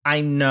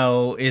I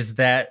know is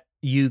that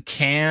you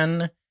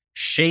can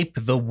shape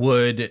the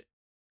wood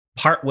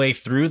partway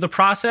through the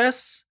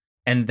process,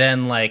 and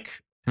then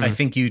like, I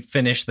think you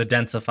finish the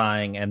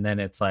densifying, and then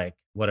it's like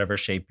whatever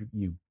shape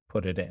you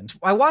put it in.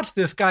 I watched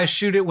this guy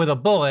shoot it with a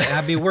bullet, and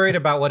I'd be worried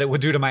about what it would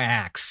do to my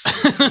axe,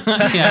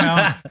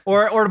 Yeah.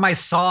 or to my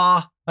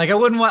saw. Like I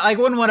wouldn't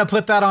want to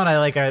put that on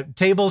a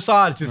table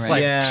saw. It's just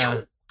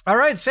Yeah. All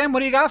right, Sam, what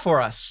do you got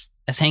for us?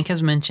 As Hank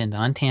has mentioned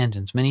on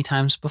Tangents many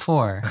times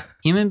before,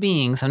 human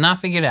beings have not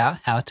figured out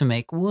how to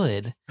make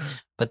wood.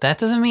 But that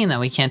doesn't mean that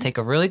we can't take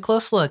a really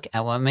close look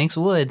at what makes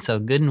wood so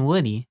good and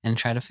woody and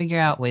try to figure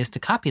out ways to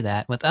copy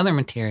that with other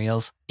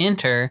materials.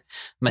 Enter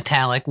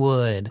metallic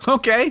wood.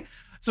 Okay,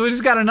 so we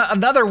just got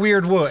another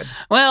weird wood.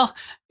 Well,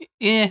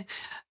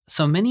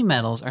 so many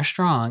metals are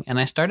strong, and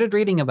I started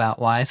reading about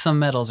why some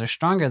metals are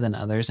stronger than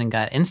others and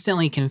got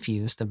instantly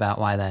confused about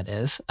why that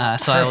is.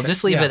 So I will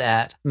just leave it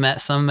at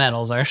some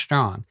metals are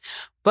strong.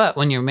 But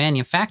when you're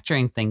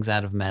manufacturing things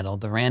out of metal,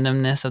 the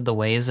randomness of the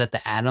ways that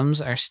the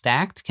atoms are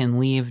stacked can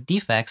leave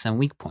defects and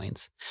weak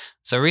points.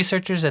 So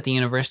researchers at the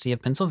University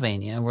of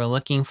Pennsylvania were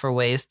looking for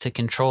ways to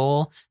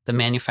control the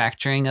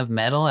manufacturing of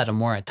metal at a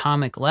more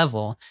atomic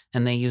level,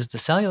 and they used the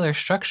cellular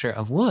structure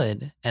of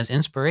wood as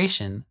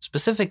inspiration,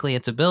 specifically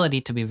its ability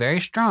to be very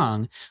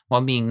strong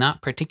while being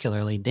not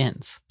particularly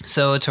dense.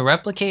 So to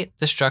replicate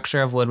the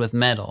structure of wood with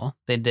metal,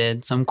 they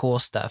did some cool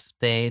stuff.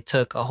 They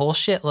took a whole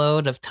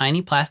shitload of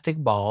tiny plastic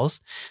balls.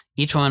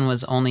 Each one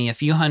was only a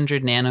few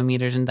hundred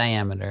nanometers in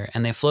diameter,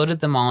 and they floated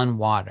them all in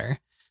water.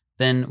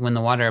 Then when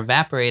the water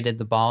evaporated,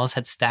 the balls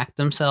had stacked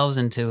themselves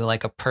into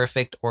like a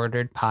perfect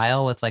ordered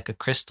pile with like a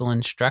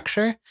crystalline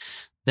structure.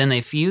 Then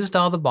they fused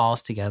all the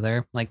balls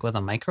together, like with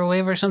a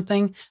microwave or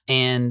something,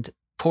 and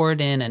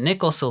poured in a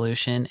nickel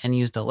solution and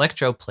used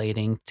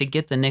electroplating to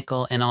get the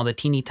nickel in all the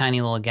teeny tiny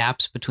little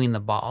gaps between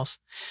the balls.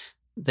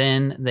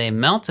 Then they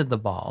melted the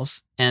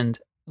balls, and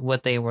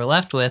what they were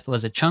left with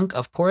was a chunk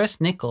of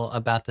porous nickel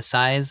about the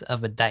size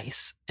of a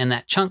dice, and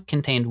that chunk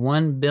contained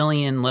 1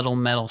 billion little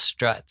metal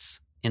struts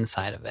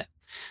inside of it.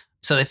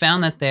 So they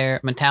found that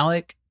their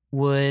metallic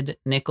wood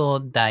nickel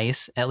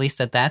dice, at least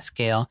at that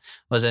scale,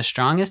 was as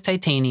strong as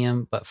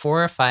titanium, but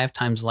 4 or 5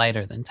 times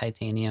lighter than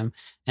titanium.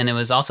 And it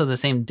was also the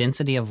same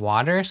density of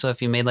water, so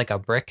if you made like a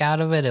brick out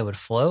of it, it would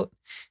float.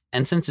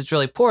 And since it's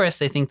really porous,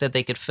 they think that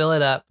they could fill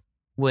it up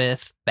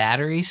with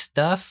battery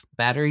stuff,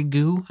 battery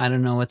goo. I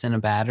don't know what's in a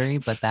battery,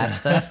 but that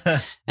stuff.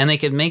 And they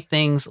could make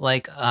things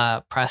like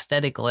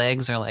prosthetic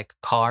legs or like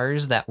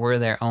cars that were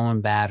their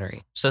own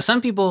battery. So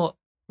some people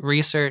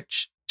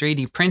research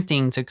 3D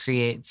printing to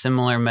create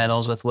similar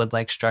metals with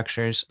wood-like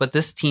structures, but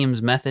this team's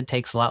method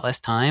takes a lot less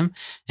time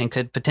and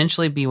could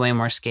potentially be way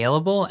more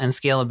scalable, and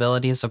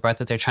scalability is the part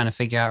that they're trying to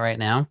figure out right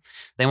now.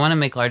 They want to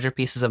make larger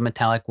pieces of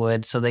metallic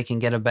wood so they can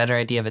get a better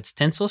idea of its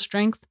tensile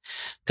strength,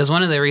 because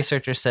one of the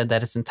researchers said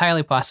that it's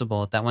entirely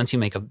possible that once you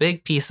make a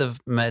big piece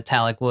of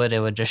metallic wood, it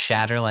would just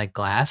shatter like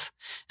glass.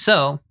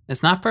 So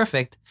it's not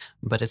perfect,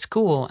 but it's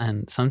cool,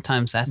 and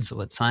sometimes that's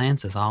what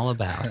science is all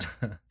about.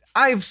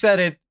 I've said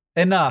it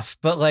enough,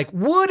 but like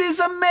wood is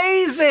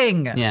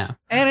amazing. Yeah.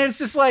 And it's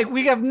just like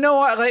we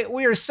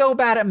are so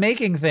bad at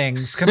making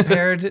things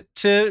compared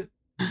to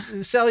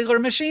cellular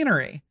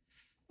machinery,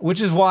 which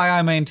is why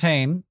I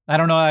maintain, I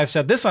don't know if I've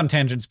said this on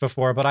Tangents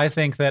before, but I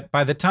think that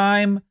by the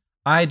time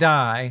I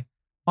die,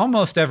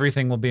 almost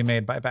everything will be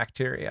made by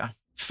bacteria.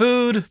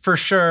 Food, for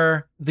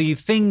sure. The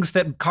things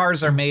that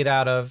cars are made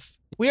out of.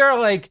 We are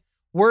like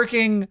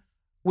working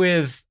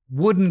with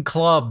wooden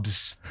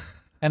clubs,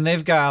 and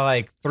they've got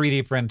like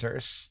 3D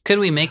printers. Could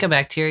we make a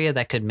bacteria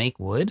that could make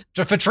wood?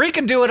 If a tree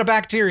can do it, a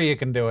bacteria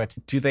can do it.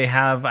 Do they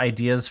have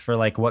ideas for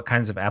like what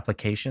kinds of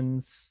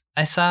applications?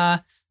 I saw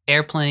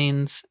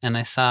airplanes and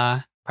I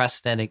saw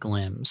prosthetic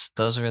limbs.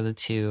 Those were the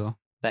two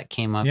that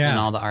came up in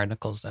Yeah. all the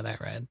articles that I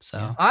read.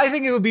 So I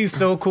think it would be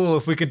so cool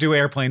if we could do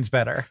airplanes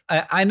better.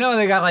 I know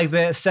they got like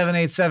the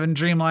 787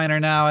 Dreamliner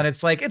now, and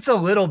it's like, it's a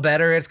little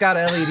better. It's got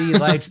LED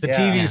lights. The Yeah.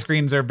 TV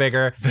screens are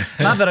bigger.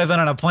 Not that I've been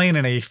on a plane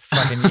in a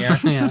fucking year.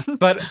 yeah.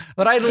 But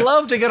I'd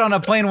love to get on a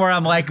plane where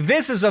I'm like,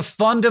 this is a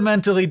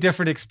fundamentally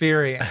different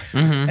experience.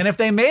 Mhm. And if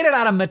they made it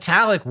out of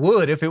metallic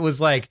wood, if it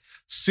was like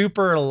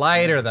super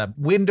light or the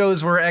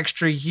windows were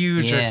extra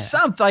huge or Yeah.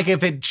 something, like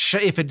if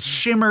it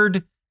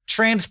shimmered,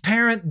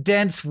 transparent,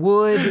 dense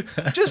wood,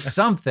 just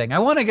something. I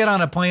want to get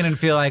on a plane and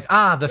feel like,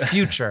 the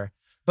future.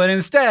 But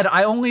instead,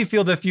 I only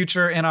feel the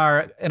future in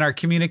our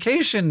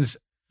communications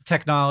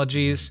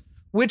technologies,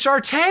 which are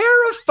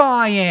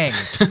terrifying.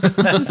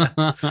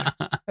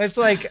 It's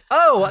like,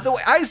 the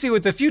way I see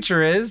what the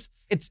future is,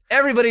 it's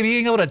everybody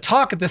being able to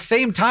talk at the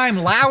same time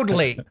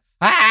loudly.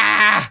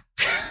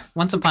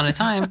 Once upon a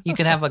time, you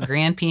could have a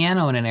grand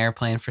piano in an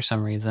airplane for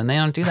some reason. They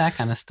don't do that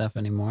kind of stuff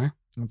anymore.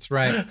 That's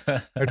right.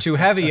 They're too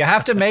heavy. You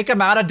have to make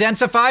them out of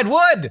densified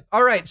wood.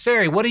 All right,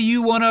 Sari, what do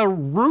you want to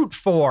root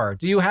for?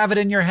 Do you have it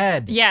in your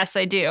head? Yes,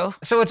 I do.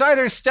 So it's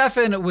either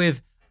Stefan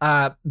with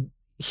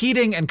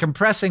heating and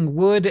compressing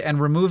wood and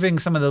removing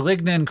some of the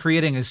lignin,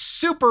 creating a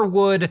super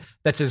wood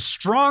that's as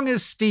strong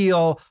as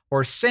steel,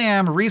 or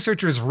Sam,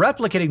 researchers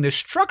replicating the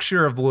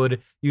structure of wood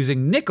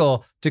using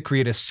nickel to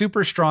create a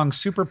super strong,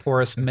 super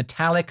porous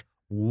metallic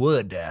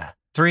wood.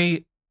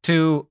 3,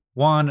 2,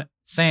 1,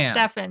 Sam.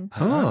 Stefan.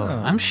 Oh,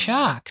 I'm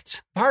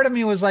shocked. Part of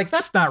me was like,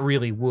 that's not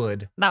really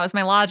wood. That was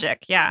my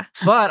logic. Yeah.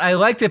 But I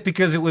liked it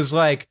because it was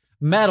like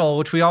metal,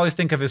 which we always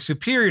think of as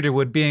superior to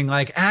wood, being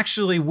like,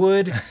 actually,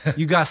 wood,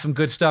 you got some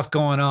good stuff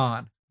going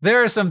on.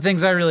 There are some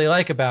things I really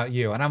like about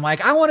you. And I'm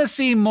like, I want to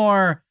see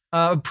more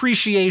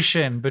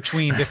appreciation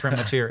between different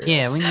materials.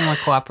 Yeah, we need more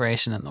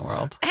cooperation in the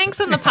world. Hank's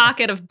in the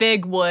pocket of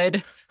big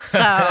wood, so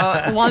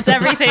wants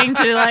everything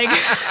to like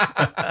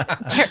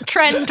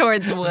trend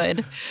towards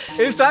wood.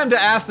 It's time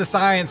to ask the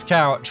science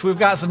couch. We've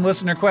got some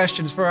listener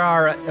questions for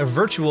our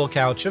virtual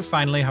couch of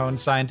finely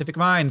honed scientific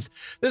minds.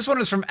 This one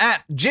is from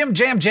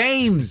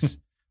 @JimJamJames.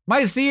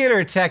 My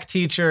theater tech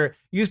teacher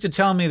used to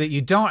tell me that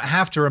you don't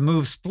have to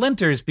remove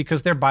splinters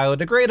because they're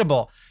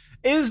biodegradable.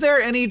 Is there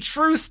any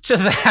truth to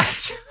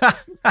that?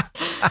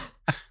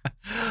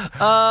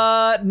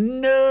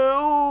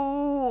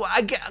 No.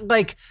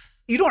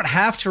 You don't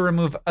have to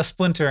remove a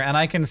splinter, and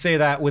I can say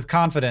that with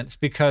confidence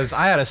because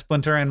I had a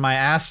splinter in my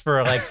ass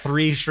for like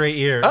 3 straight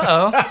years.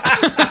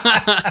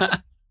 Uh-oh.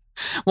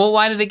 Well,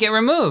 why did it get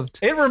removed?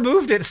 It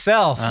removed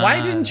itself.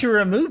 Why didn't you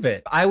remove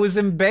it? I was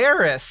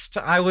embarrassed.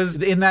 I was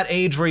in that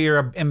age where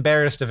you're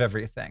embarrassed of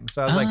everything.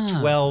 So I was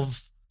like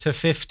 12 to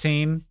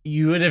 15.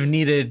 You would have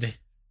needed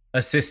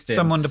assistance.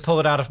 Someone to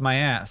pull it out of my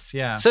ass.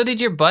 Yeah. So did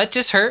your butt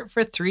just hurt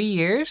for 3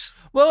 years?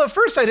 Well, at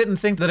first I didn't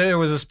think that there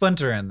was a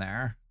splinter in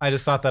there. I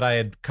just thought that I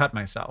had cut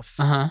myself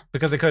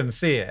because I couldn't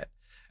see it.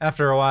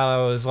 After a while,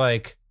 I was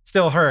like,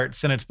 still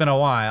hurts, and it's been a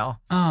while.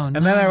 Oh, no.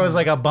 And then there was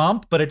like a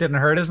bump, but it didn't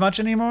hurt as much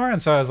anymore. And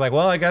so I was like,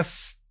 well, I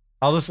guess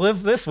I'll just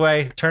live this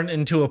way. Turn it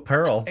into a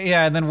pearl.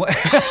 Yeah, and then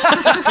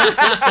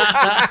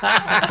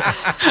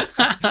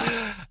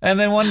and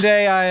then one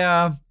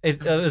day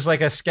it was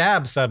like a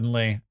scab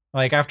suddenly,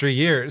 like after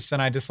years,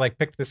 and I just like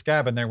picked the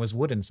scab and there was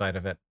wood inside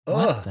of it.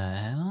 What Ugh. the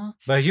hell?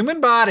 The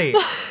human body,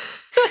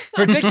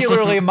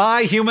 particularly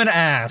my human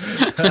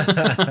ass.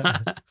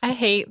 I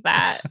hate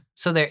that.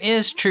 So there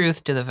is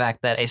truth to the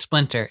fact that a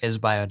splinter is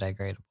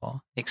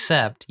biodegradable,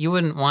 except you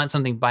wouldn't want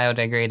something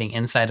biodegrading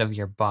inside of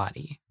your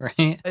body,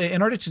 right?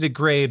 In order to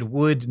degrade,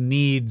 wood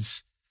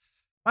needs,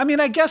 I mean,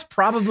 I guess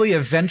probably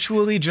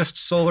eventually just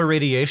solar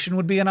radiation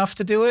would be enough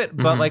to do it.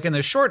 But Mhm. like in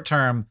the short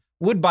term,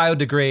 wood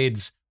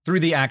biodegrades through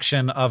the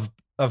action of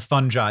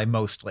fungi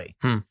mostly.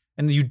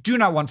 And you do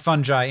not want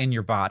fungi in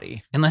your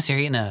body. Unless you're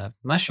eating a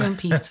mushroom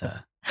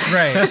pizza.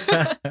 Right.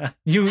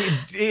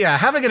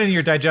 Having it in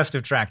your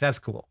digestive tract, that's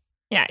cool.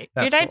 Yeah,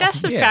 That's your cool.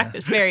 digestive Yeah. tract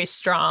is very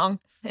strong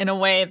in a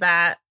way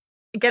that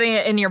getting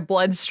it in your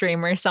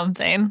bloodstream or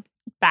something,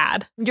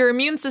 bad. Your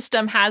immune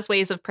system has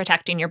ways of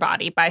protecting your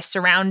body by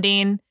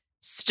surrounding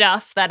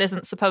stuff that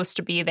isn't supposed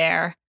to be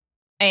there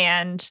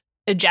and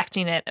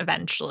ejecting it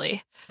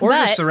eventually. Or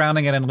just But-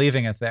 surrounding it and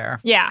leaving it there.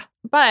 Yeah,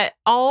 but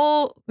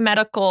all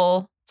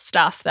medical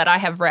stuff that I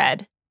have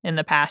read in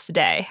the past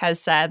day has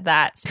said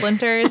that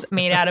splinters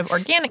made out of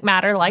organic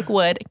matter like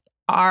wood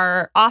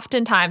are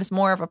oftentimes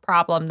more of a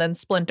problem than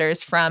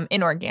splinters from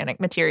inorganic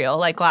material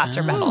like glass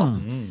or metal.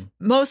 Mm.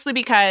 Mostly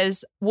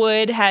because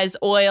wood has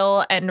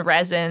oil and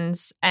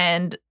resins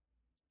and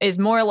is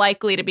more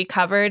likely to be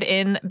covered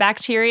in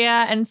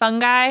bacteria and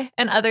fungi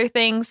and other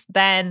things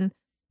than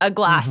a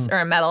glass or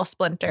a metal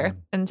splinter.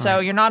 And so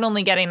you're not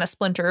only getting a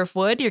splinter of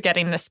wood, you're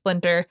getting a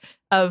splinter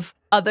of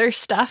other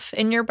stuff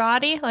in your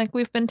body, like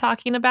we've been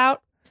talking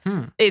about.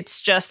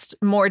 It's just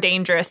more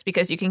dangerous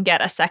because you can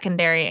get a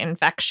secondary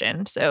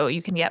infection. So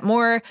you can get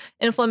more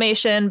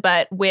inflammation,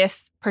 but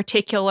with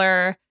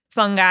particular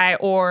fungi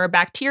or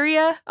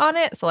bacteria on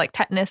it. So like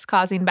tetanus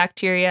causing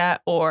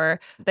bacteria, or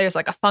there's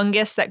like a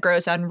fungus that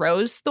grows on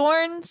rose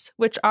thorns,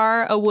 which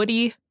are a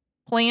woody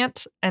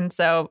plant. And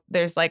so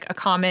there's like a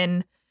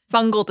common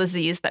fungal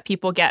disease that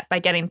people get by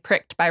getting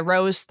pricked by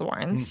rose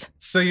thorns.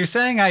 So you're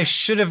saying I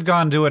should have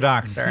gone to a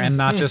doctor and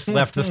not just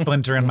left a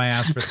splinter in my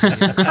ass for 3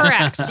 years?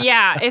 Correct.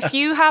 Yeah. If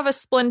you have a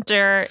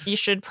splinter, you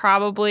should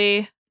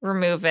probably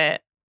remove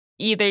it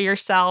either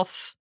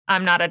yourself.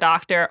 I'm not a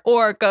doctor,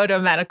 or go to a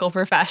medical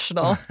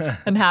professional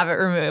and have it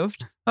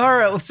removed. All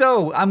right.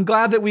 So I'm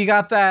glad that we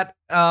got that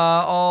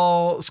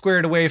all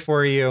squared away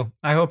for you.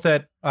 I hope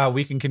that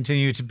we can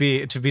continue to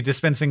be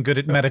dispensing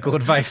good medical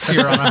advice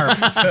here on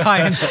our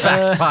Science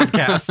Fact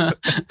podcast.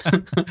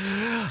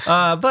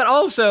 But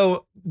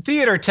also,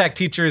 theater tech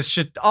teachers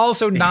should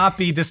also not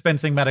be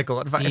dispensing medical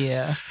advice.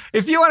 Yeah.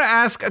 If you want to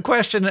ask a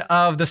question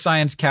of the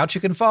Science Couch,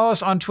 you can follow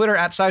us on Twitter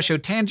at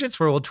SciShow Tangents,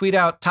 where we'll tweet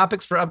out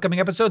topics for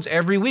upcoming episodes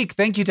every week.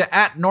 Thank you to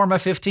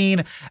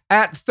 @Norma15,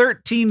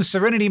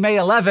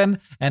 @13SerenityMay11,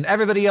 and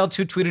everybody else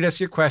who tweeted us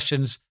your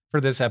questions for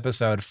this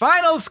episode.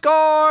 Final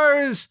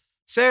scores!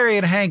 Sari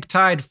and Hank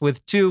tied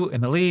with 2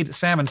 in the lead,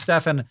 Sam and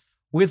Stefan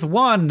with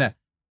 1.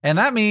 And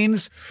that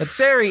means that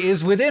Sari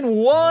is within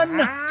 1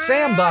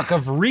 Sambuck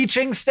of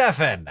reaching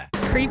Stefan.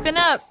 Creeping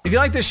up. If you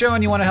like this show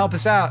and you want to help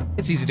us out,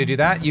 it's easy to do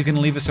that. You can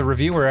leave us a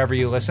review wherever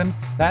you listen.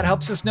 That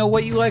helps us know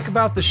what you like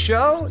about the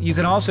show. You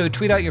can also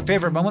tweet out your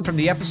favorite moment from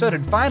the episode.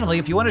 And finally,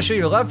 if you want to show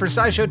your love for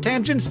SciShow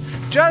Tangents,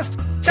 just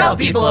Tell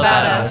people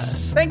about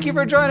us. Thank you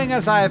for joining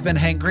us. I have been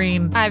Hank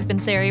Green. I've been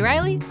Sari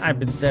Riley. I've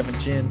been Stefan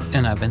Chin.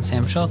 And I've been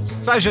Sam Schultz.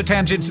 SciShow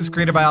Tangents is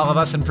created by all of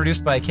us and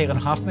produced by Caitlin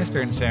Hoffmeister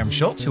and Sam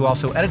Schultz, who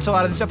also edits a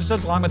lot of these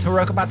episodes along with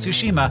Hiroka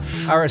Matsushima.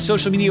 Our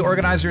social media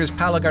organizer is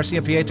Paola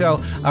Garcia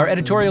Prieto. Our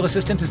editorial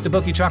assistant is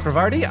Deboki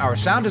Chakravarti. Our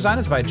sound design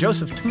is by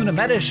Joseph Tuna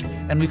Medish.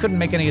 And we couldn't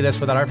make any of this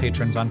without our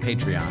patrons on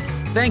Patreon.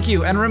 Thank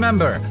you, and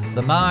remember,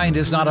 the mind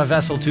is not a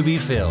vessel to be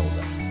filled,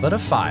 but a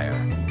fire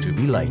to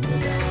be lighted.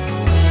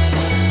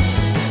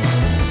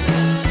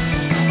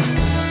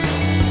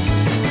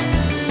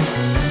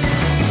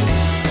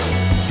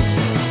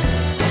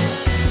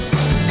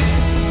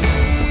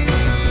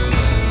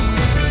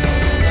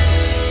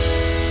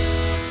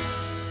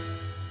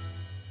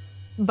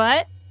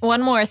 But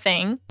one more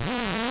thing.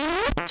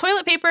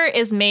 Toilet paper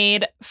is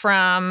made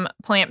from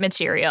plant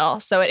material,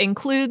 so it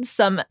includes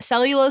some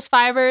cellulose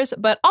fibers,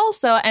 but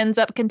also ends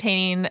up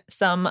containing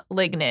some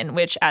lignin,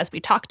 which, as we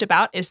talked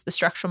about, is the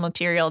structural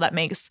material that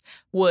makes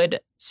wood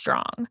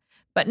strong.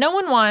 But no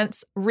one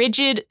wants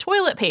rigid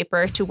toilet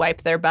paper to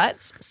wipe their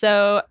butts,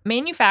 so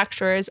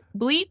manufacturers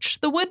bleach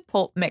the wood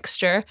pulp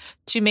mixture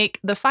to make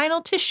the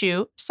final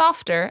tissue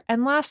softer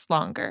and last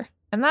longer.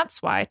 And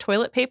that's why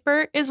toilet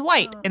paper is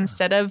white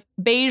instead of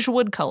beige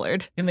wood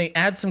colored. Can they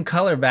add some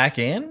color back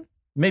in?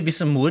 Maybe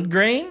some wood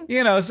grain?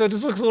 You know, so it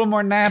just looks a little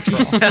more natural.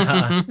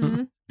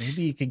 Mhm.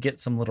 Maybe you could get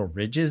some little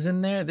ridges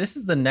in there. This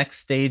is the next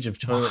stage of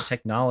toilet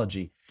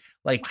technology.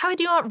 Like, How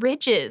do you want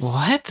ridges?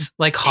 What?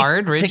 Like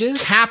hard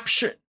ridges? to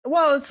capture.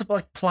 Well, it's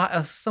like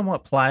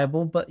somewhat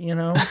pliable, but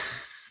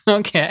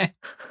Okay.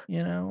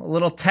 a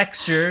little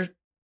texture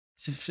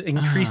to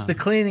increase the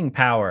cleaning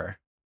power.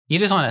 You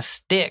just want a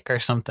stick or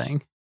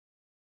something.